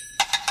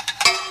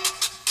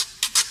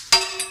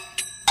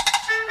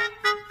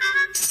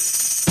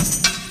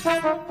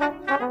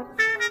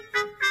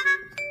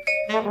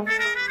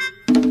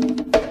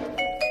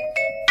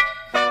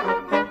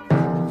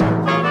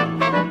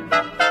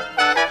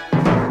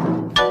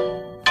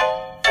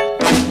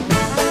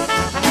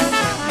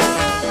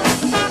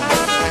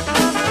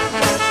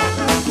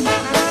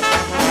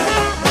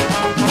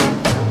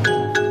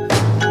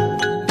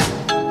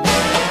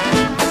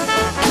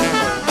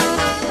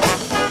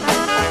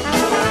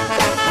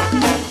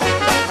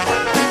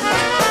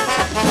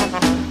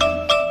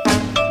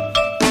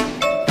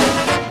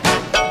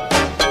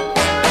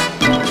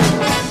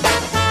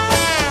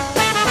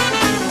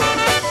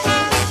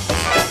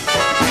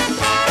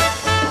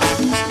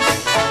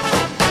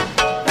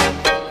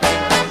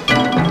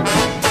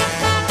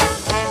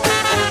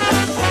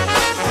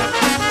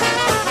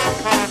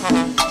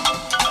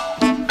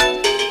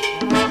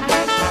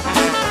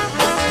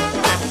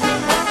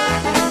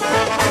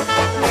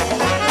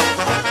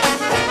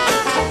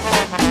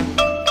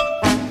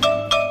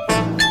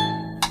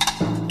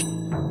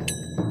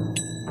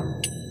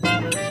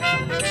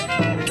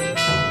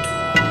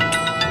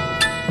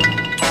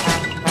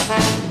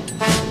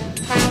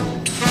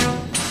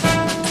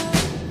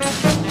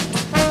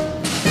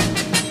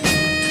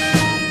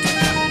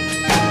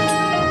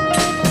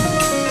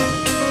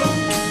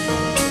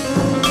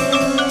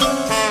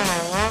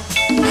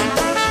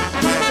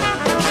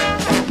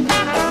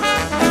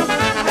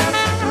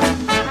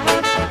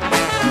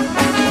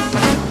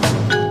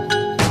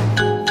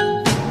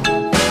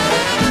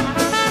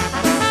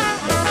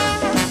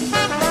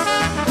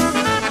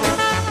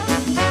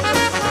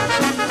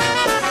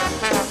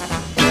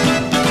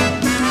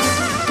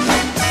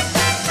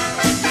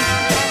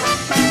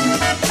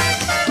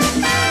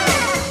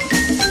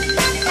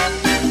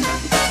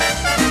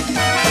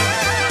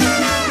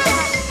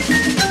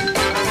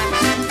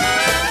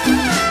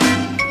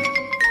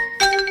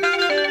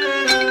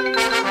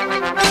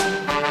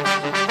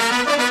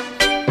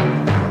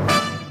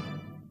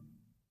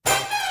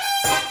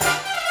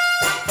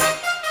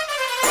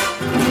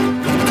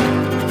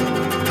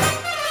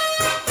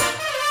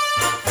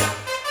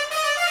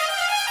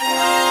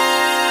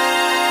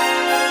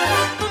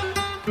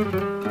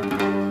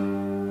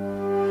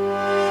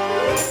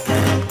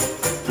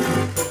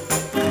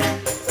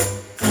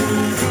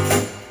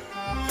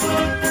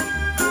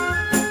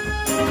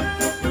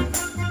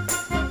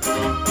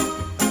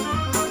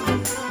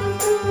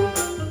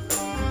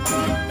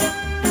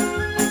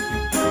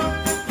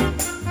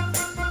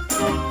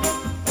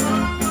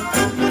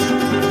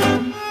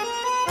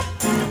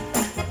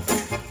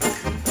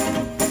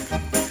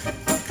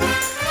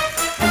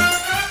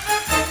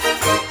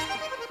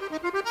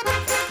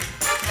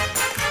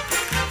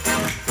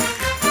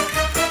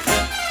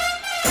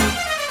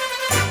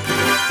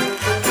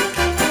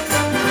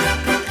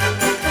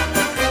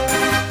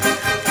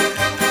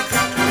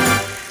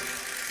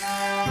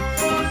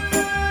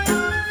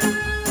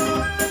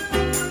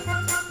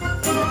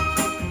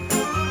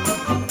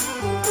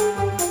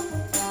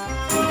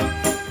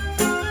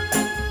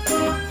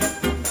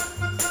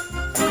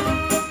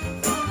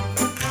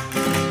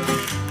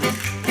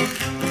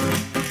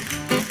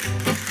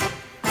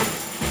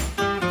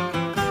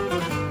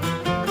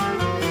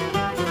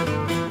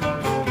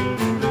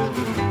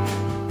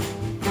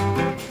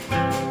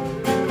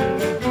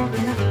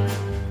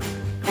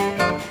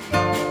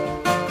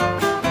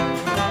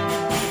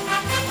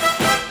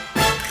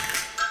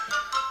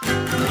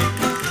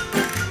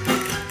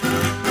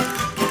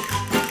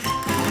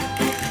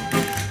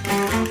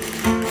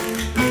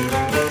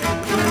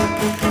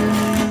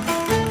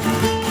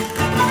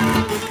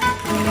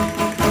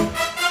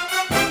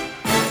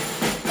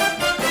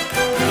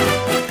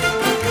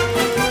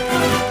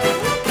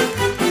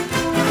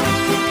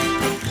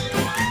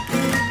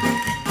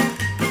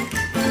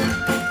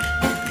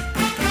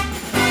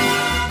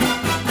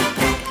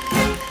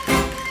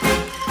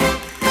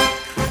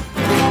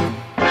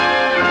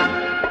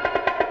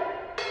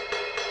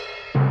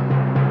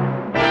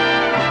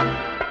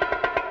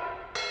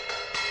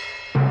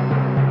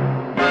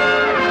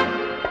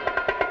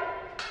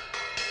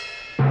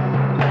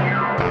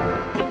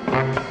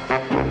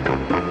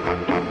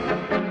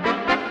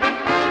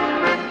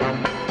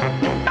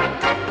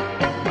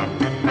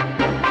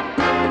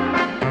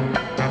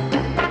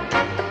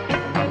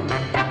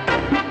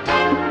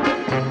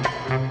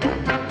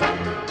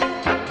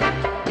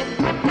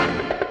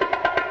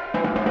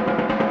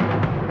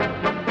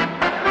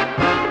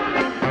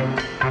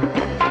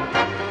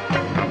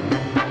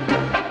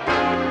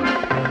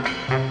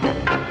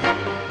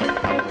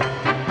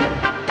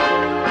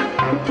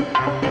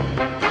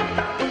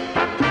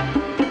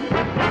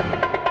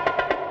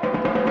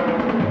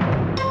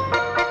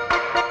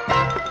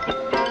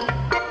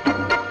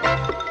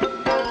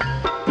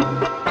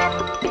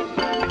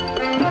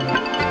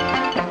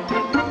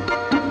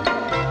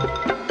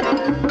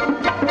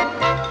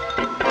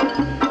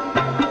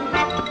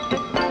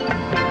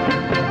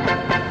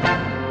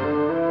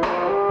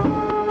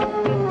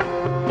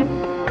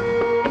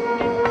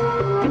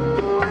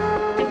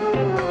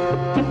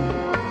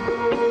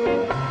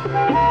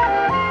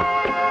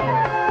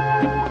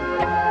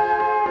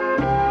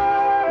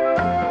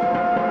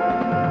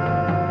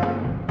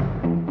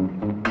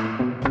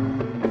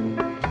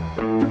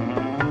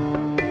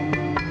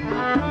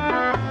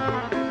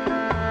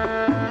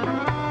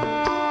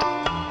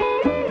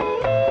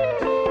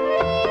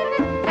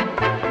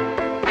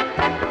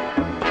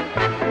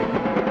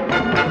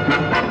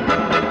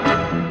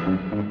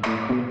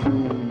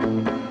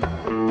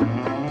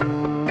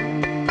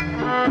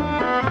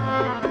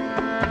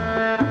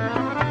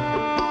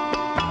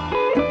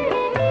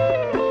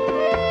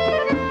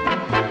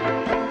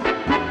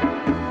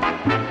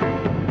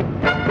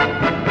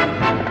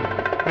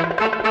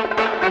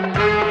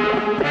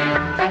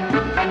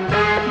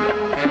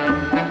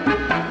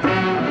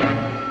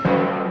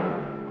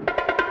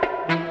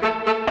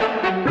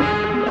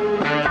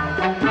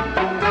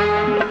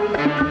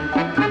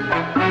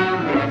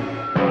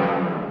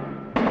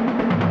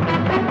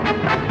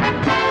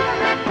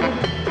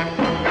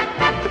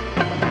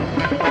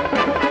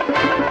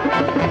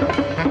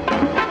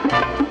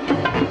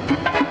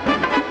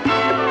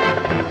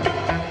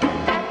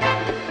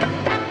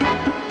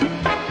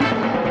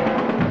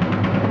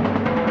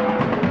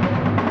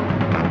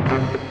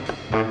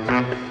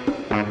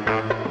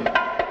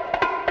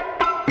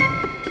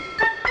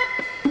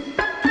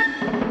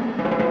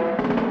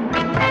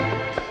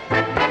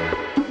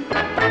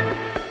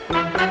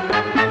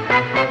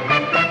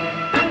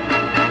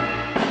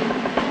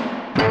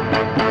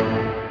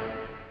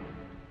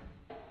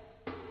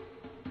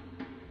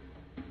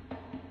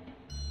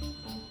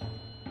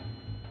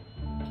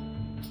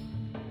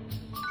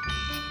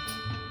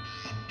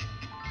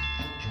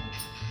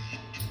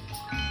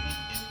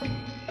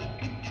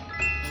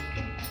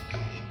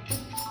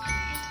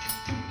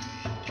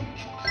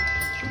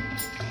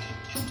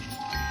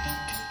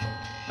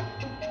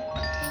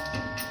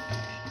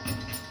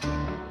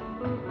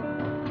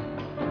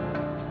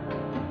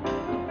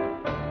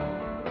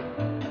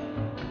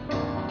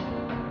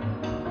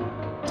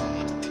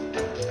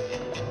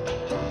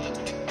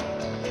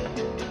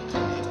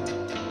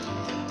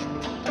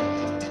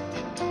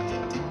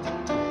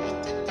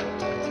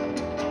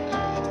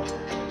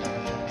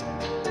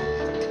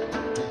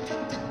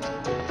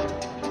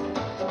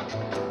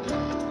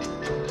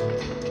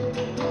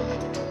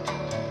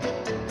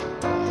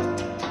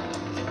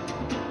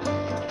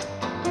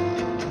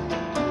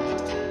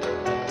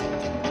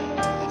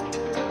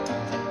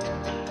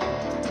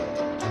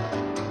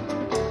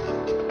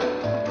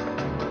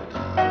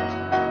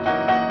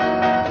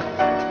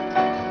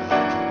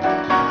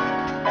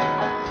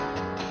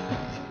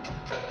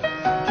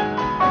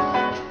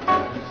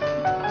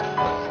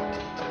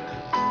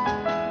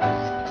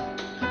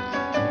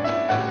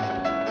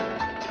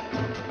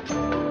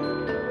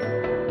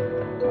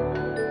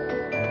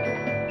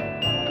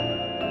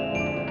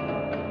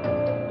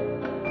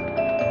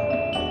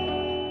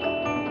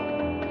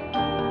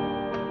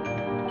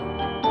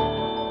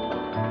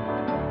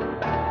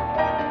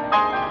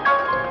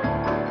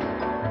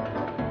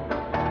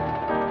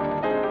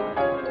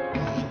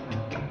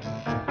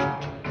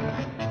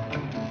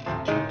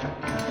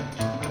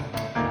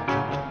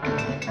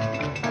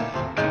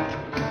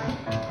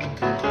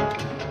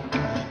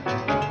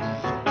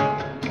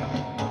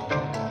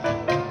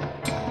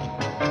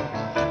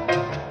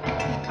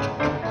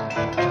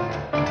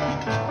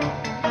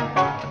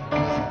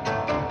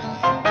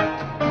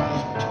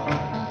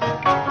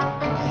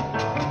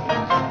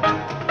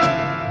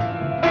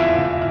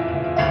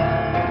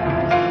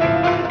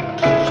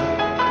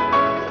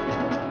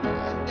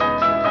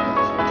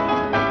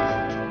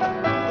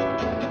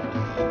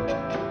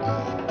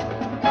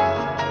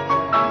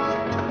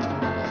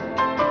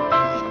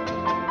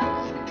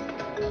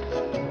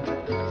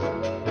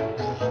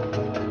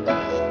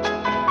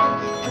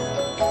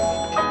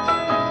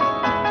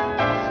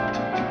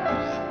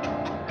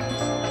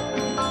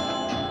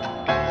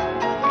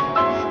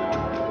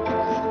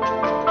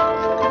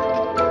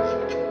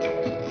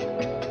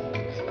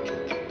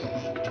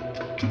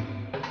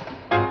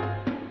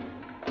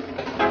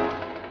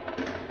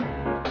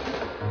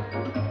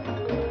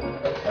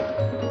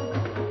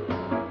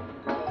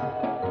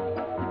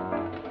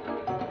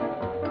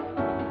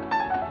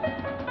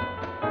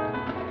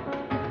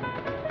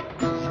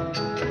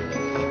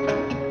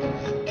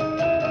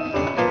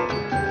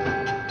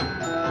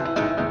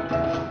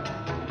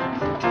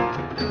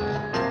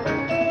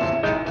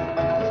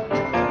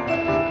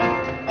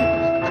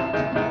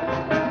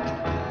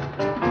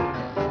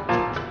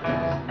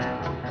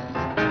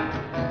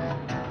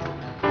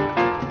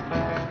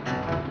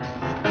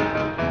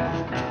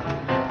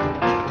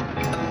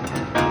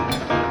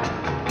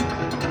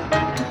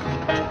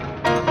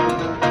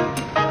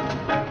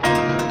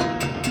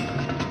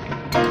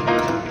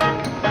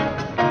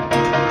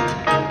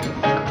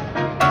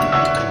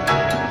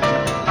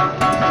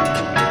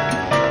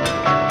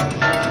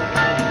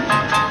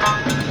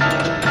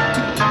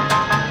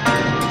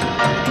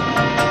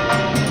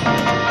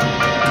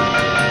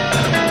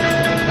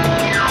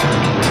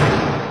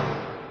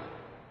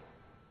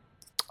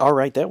 All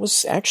right, that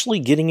was actually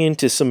getting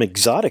into some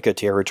exotica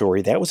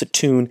territory. That was a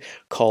tune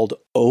called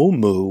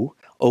Omoo,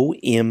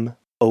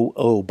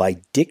 O-M-O-O, by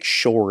Dick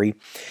Shorey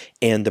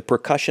and the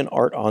Percussion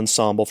Art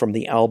Ensemble from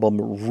the album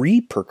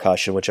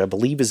Repercussion, which I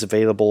believe is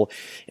available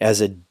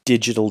as a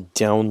digital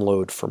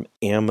download from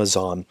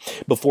Amazon.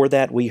 Before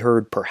that, we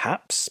heard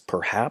Perhaps,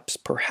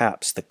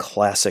 the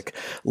classic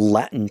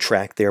Latin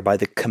track there by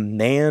the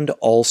Command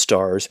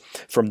All-Stars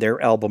from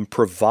their album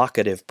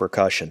Provocative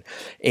Percussion.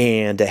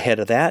 And ahead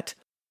of that,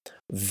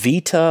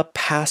 Vita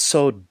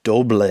Paso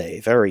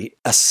Doble, very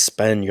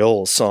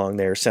Espanol song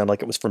there, sound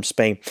like it was from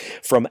Spain,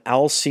 from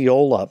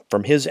Alciola,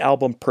 from his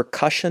album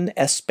Percussion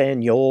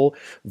Espanol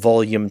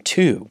Volume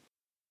 2,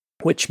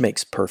 which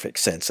makes perfect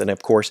sense. And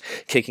of course,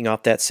 kicking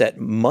off that set,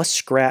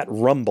 Muskrat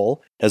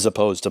Rumble, as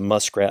opposed to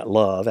Muskrat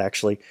Love,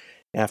 actually,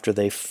 after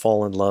they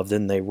fall in love,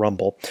 then they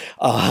rumble,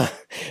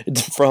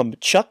 from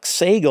Chuck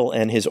Sagal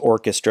and his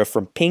orchestra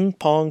from Ping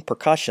Pong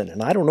Percussion.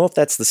 And I don't know if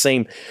that's the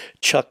same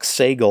Chuck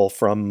Sagal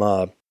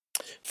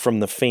from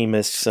the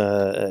famous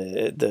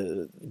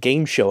the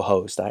game show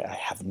host. I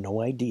have no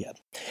idea.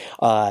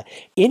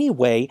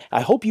 Anyway,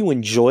 I hope you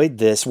enjoyed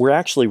this. We're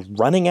actually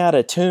running out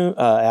of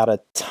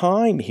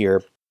time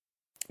here.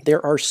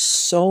 There are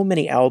so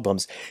many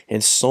albums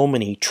and so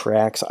many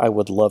tracks I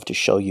would love to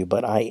show you,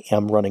 but I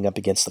am running up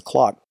against the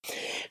clock.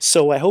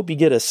 So I hope you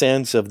get a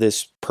sense of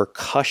this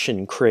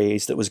percussion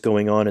craze that was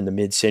going on in the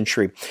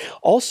mid-century.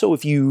 Also,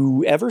 if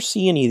you ever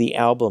see any of the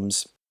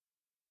albums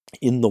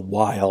in the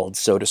wild,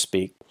 so to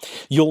speak,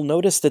 you'll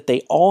notice that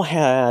they all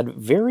had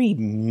very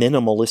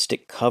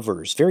minimalistic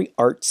covers, very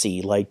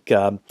artsy, like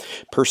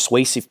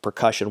Persuasive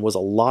Percussion was a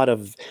lot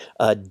of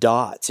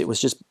dots. It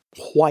was just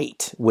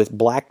white with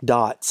black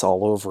dots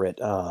all over it,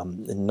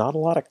 and not a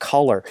lot of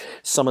color.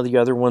 Some of the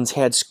other ones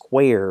had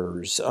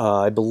squares.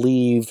 I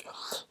believe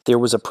there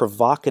was a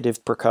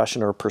Provocative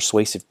Percussion or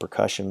Persuasive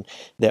Percussion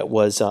that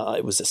was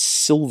it was a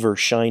silver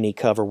shiny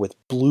cover with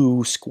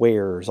blue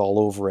squares all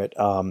over it.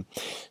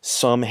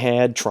 Some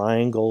had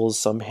triangles,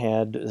 some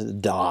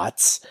had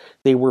dots.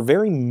 They were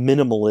very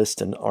minimalist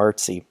and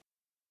artsy,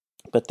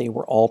 but they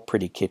were all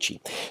pretty kitschy.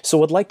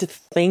 So I'd like to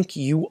thank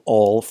you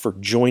all for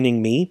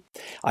joining me.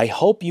 I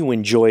hope you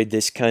enjoyed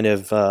this kind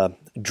of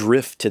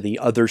drift to the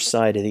other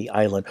side of the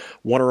island. I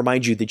want to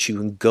remind you that you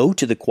can go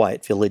to the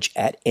Quiet Village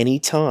at any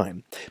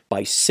time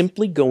by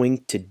simply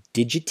going to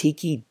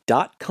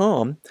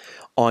digitiki.com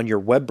on your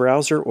web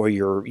browser or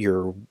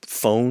your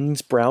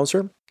phone's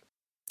browser,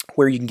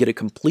 where you can get a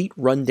complete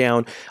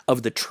rundown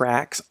of the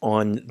tracks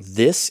on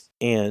this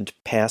and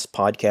past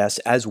podcasts,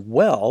 as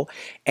well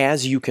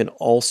as you can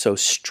also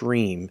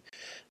stream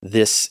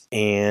this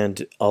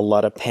and a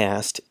lot of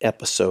past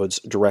episodes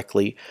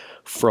directly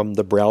from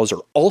the browser.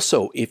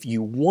 Also, if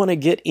you want to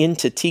get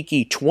into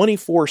Tiki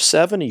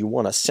 24/7, you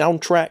want a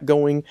soundtrack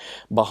going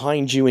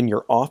behind you in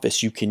your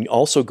office, you can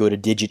also go to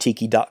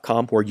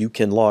digitiki.com, where you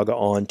can log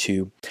on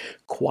to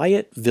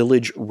Quiet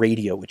Village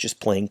Radio, which is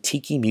playing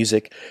Tiki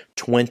music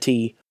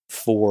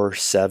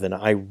 24/7.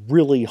 I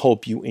really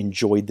hope you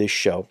enjoyed this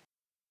show.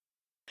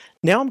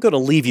 Now I'm going to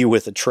leave you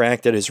with a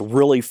track that is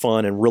really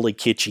fun and really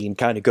kitschy and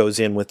kind of goes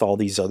in with all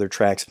these other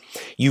tracks.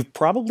 You've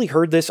probably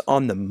heard this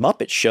on The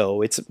Muppet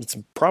Show. It's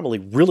probably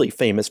really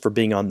famous for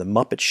being on The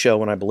Muppet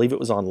Show, and I believe it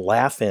was on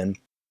Laugh-In.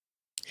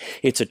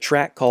 It's a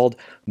track called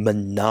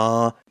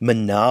Mana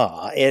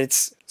Mana.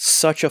 It's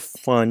such a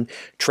fun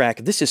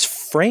track. This is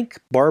Frank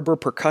Barber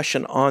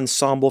Percussion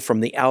Ensemble from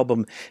the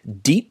album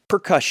Deep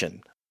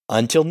Percussion.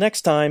 Until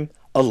next time,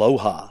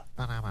 aloha.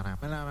 Mana mana.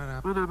 Mana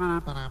mana. Mana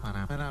mana.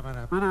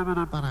 Mana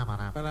mana.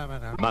 Mana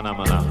mana.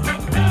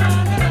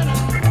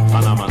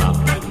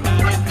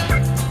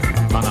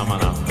 Mana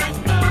mana.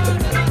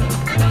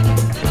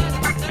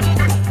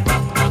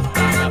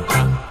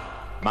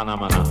 Mana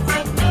mana.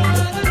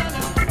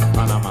 Mana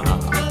mana. Mana mana.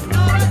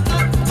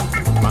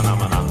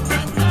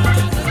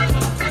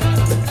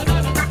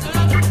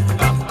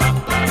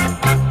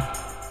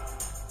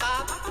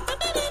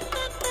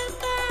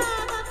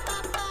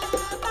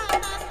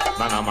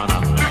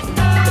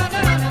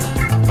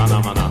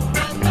 Mana mana. Mana mana.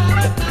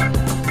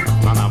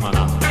 Mana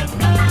mana. Mana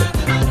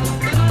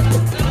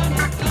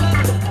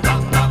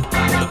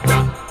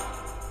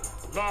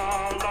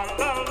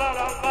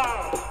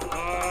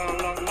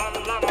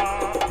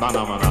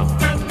mana.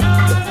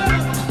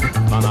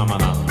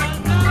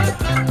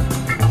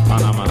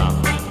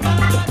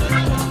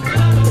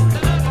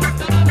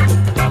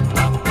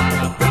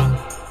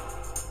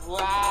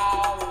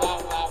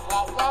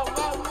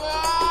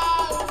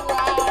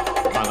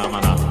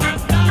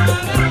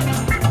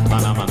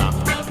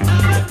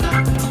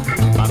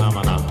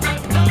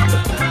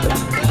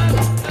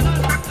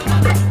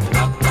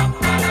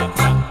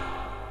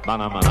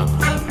 Mana mana.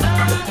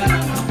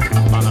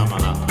 Mana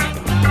mana.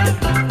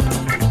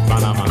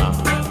 Mana mana.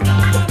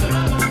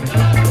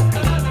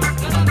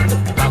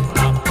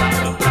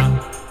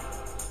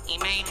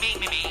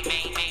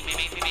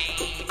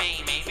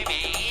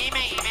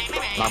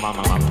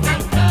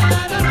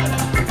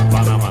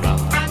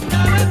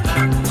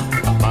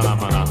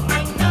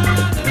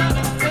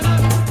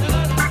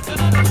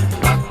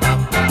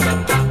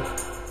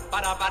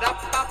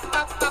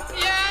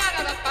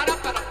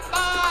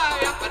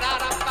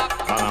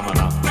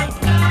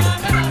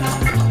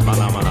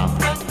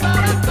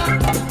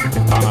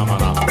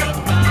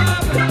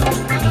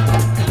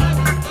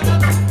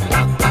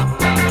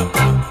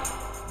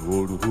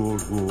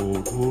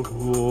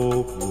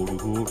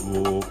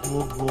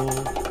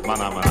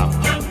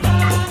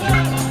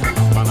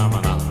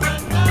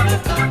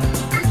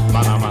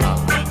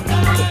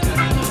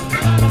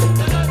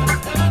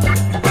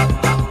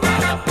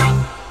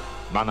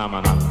 Mana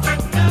mana.